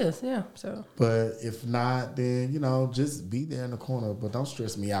over the years. Yeah. So. But if not, then just be there in the corner. But don't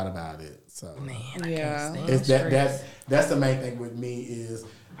stress me out about it. So. Man, I Yeah. can't stand That's the main thing with me is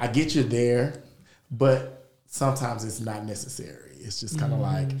I get you there, but sometimes it's not necessary. It's just kind of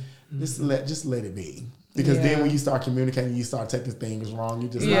like just let it be. Because then when you start communicating, you start taking things wrong. You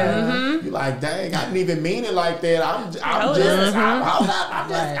just you're like, dang, I didn't even mean it like that. I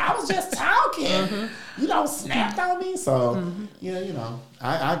was just talking. You don't snapped on me. So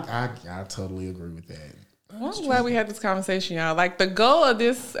I totally agree with that. Well, I'm glad we had this conversation, y'all. Like, the goal of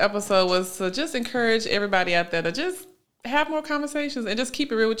this episode was to just encourage everybody out there to just have more conversations and just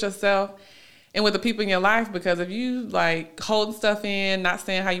keep it real with yourself and with the people in your life. Because if you like holding stuff in, not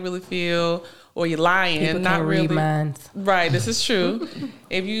saying how you really feel, or you're lying, people not can't really read minds. Right. This is true.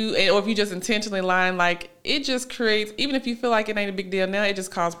 If you just intentionally lying, like, it just creates. Even if you feel like it ain't a big deal now, it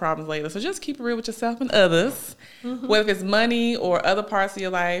just causes problems later. So just keep it real with yourself and others, whether it's money or other parts of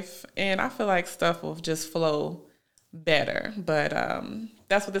your life. And I feel like stuff will just flow better. But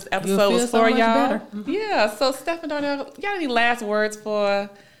that's what this episode was for, y'all. Yeah. So Steph and Darnell, y'all any last words for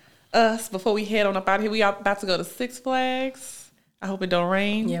us before we head on up out of here? We are about to go to Six Flags. I hope it don't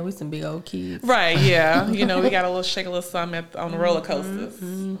rain. Yeah, we some big old kids. Right, yeah. We got a little shake, a little something on the roller coasters.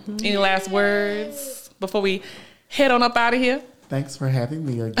 Any last words before we head on up out of here? Thanks for having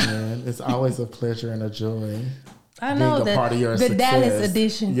me again. It's always a pleasure and a joy. I know being a part of your the success. Dallas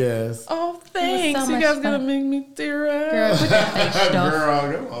edition. Yes. Oh, thanks. so You much guys fun. gonna make me tear up. Girl, put that face stuff.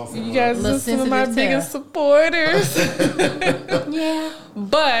 Girl, come on. You guys are some of my sensitive biggest supporters. Yeah.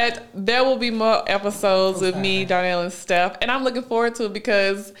 But there will be more episodes with me, Darnell, and Steph. And I'm looking forward to it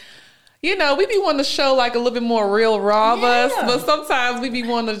because, we be wanting to show like a little bit more real raw of us. But sometimes we be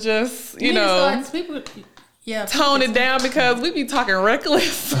wanting to just, tone it down because we be talking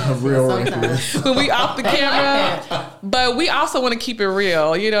reckless Real reckless. when we off the camera. But we also want to keep it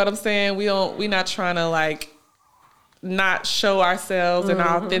real. You know what I'm saying? We not trying to like not show ourselves in an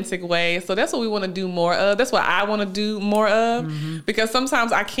authentic way. So that's what we want to do more of. That's what I want to do more of. Because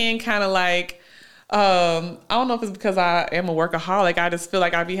sometimes I can kind of like, I don't know if it's because I am a workaholic. I just feel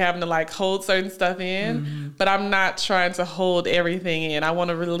like I be having to like hold certain stuff in, but I'm not trying to hold everything in. I want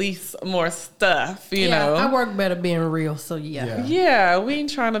to release more stuff, you know. I work better being real, so yeah. Yeah, we ain't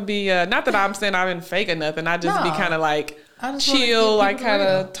trying to be, not that I'm saying I've been fake or nothing. I just be kind of like chill, like kind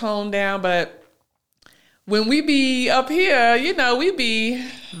of toned down. But when we be up here, we be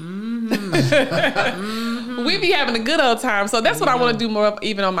we be having a good old time. So that's what I want to do more of,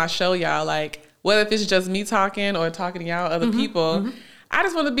 even on my show, y'all. Like, whether if it's just me talking or talking to y'all, other people, I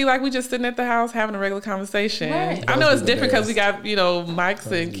just want to be like we just sitting at the house having a regular conversation. Right. I know it's different because we got,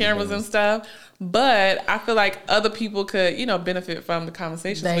 mics and cameras and stuff. But I feel like other people could, benefit from the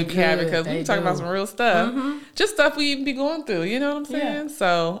conversations we be having because we be talking about some real stuff. Just stuff we even be going through, you know what I'm saying? Yeah.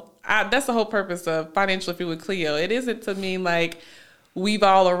 So that's the whole purpose of Financially Free with Cleo. It isn't to mean like we've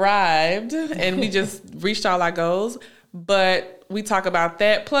all arrived and we just reached all our goals, but we talk about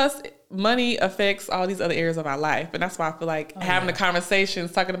that. Plus, money affects all these other areas of our life. And that's why I feel like having the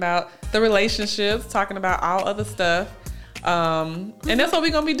conversations, talking about the relationships, talking about all other stuff. And that's what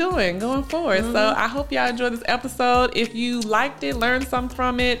we're going to be doing going forward. So I hope y'all enjoyed this episode. If you liked it, learned something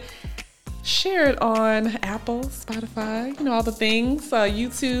from it, share it on Apple, Spotify, all the things,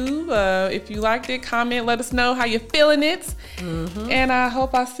 YouTube. If you liked it, comment, let us know how you're feeling it. And I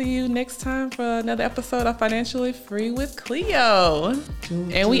hope I see you next time for another episode of Financially Free with Cleo.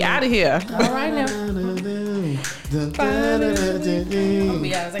 And we out of here. All right now. I'll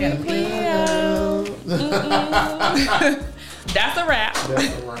be honest, I got to pee. That's a wrap.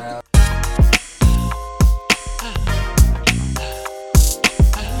 That's a wrap.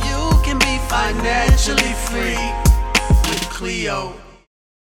 Financially free with Cleo.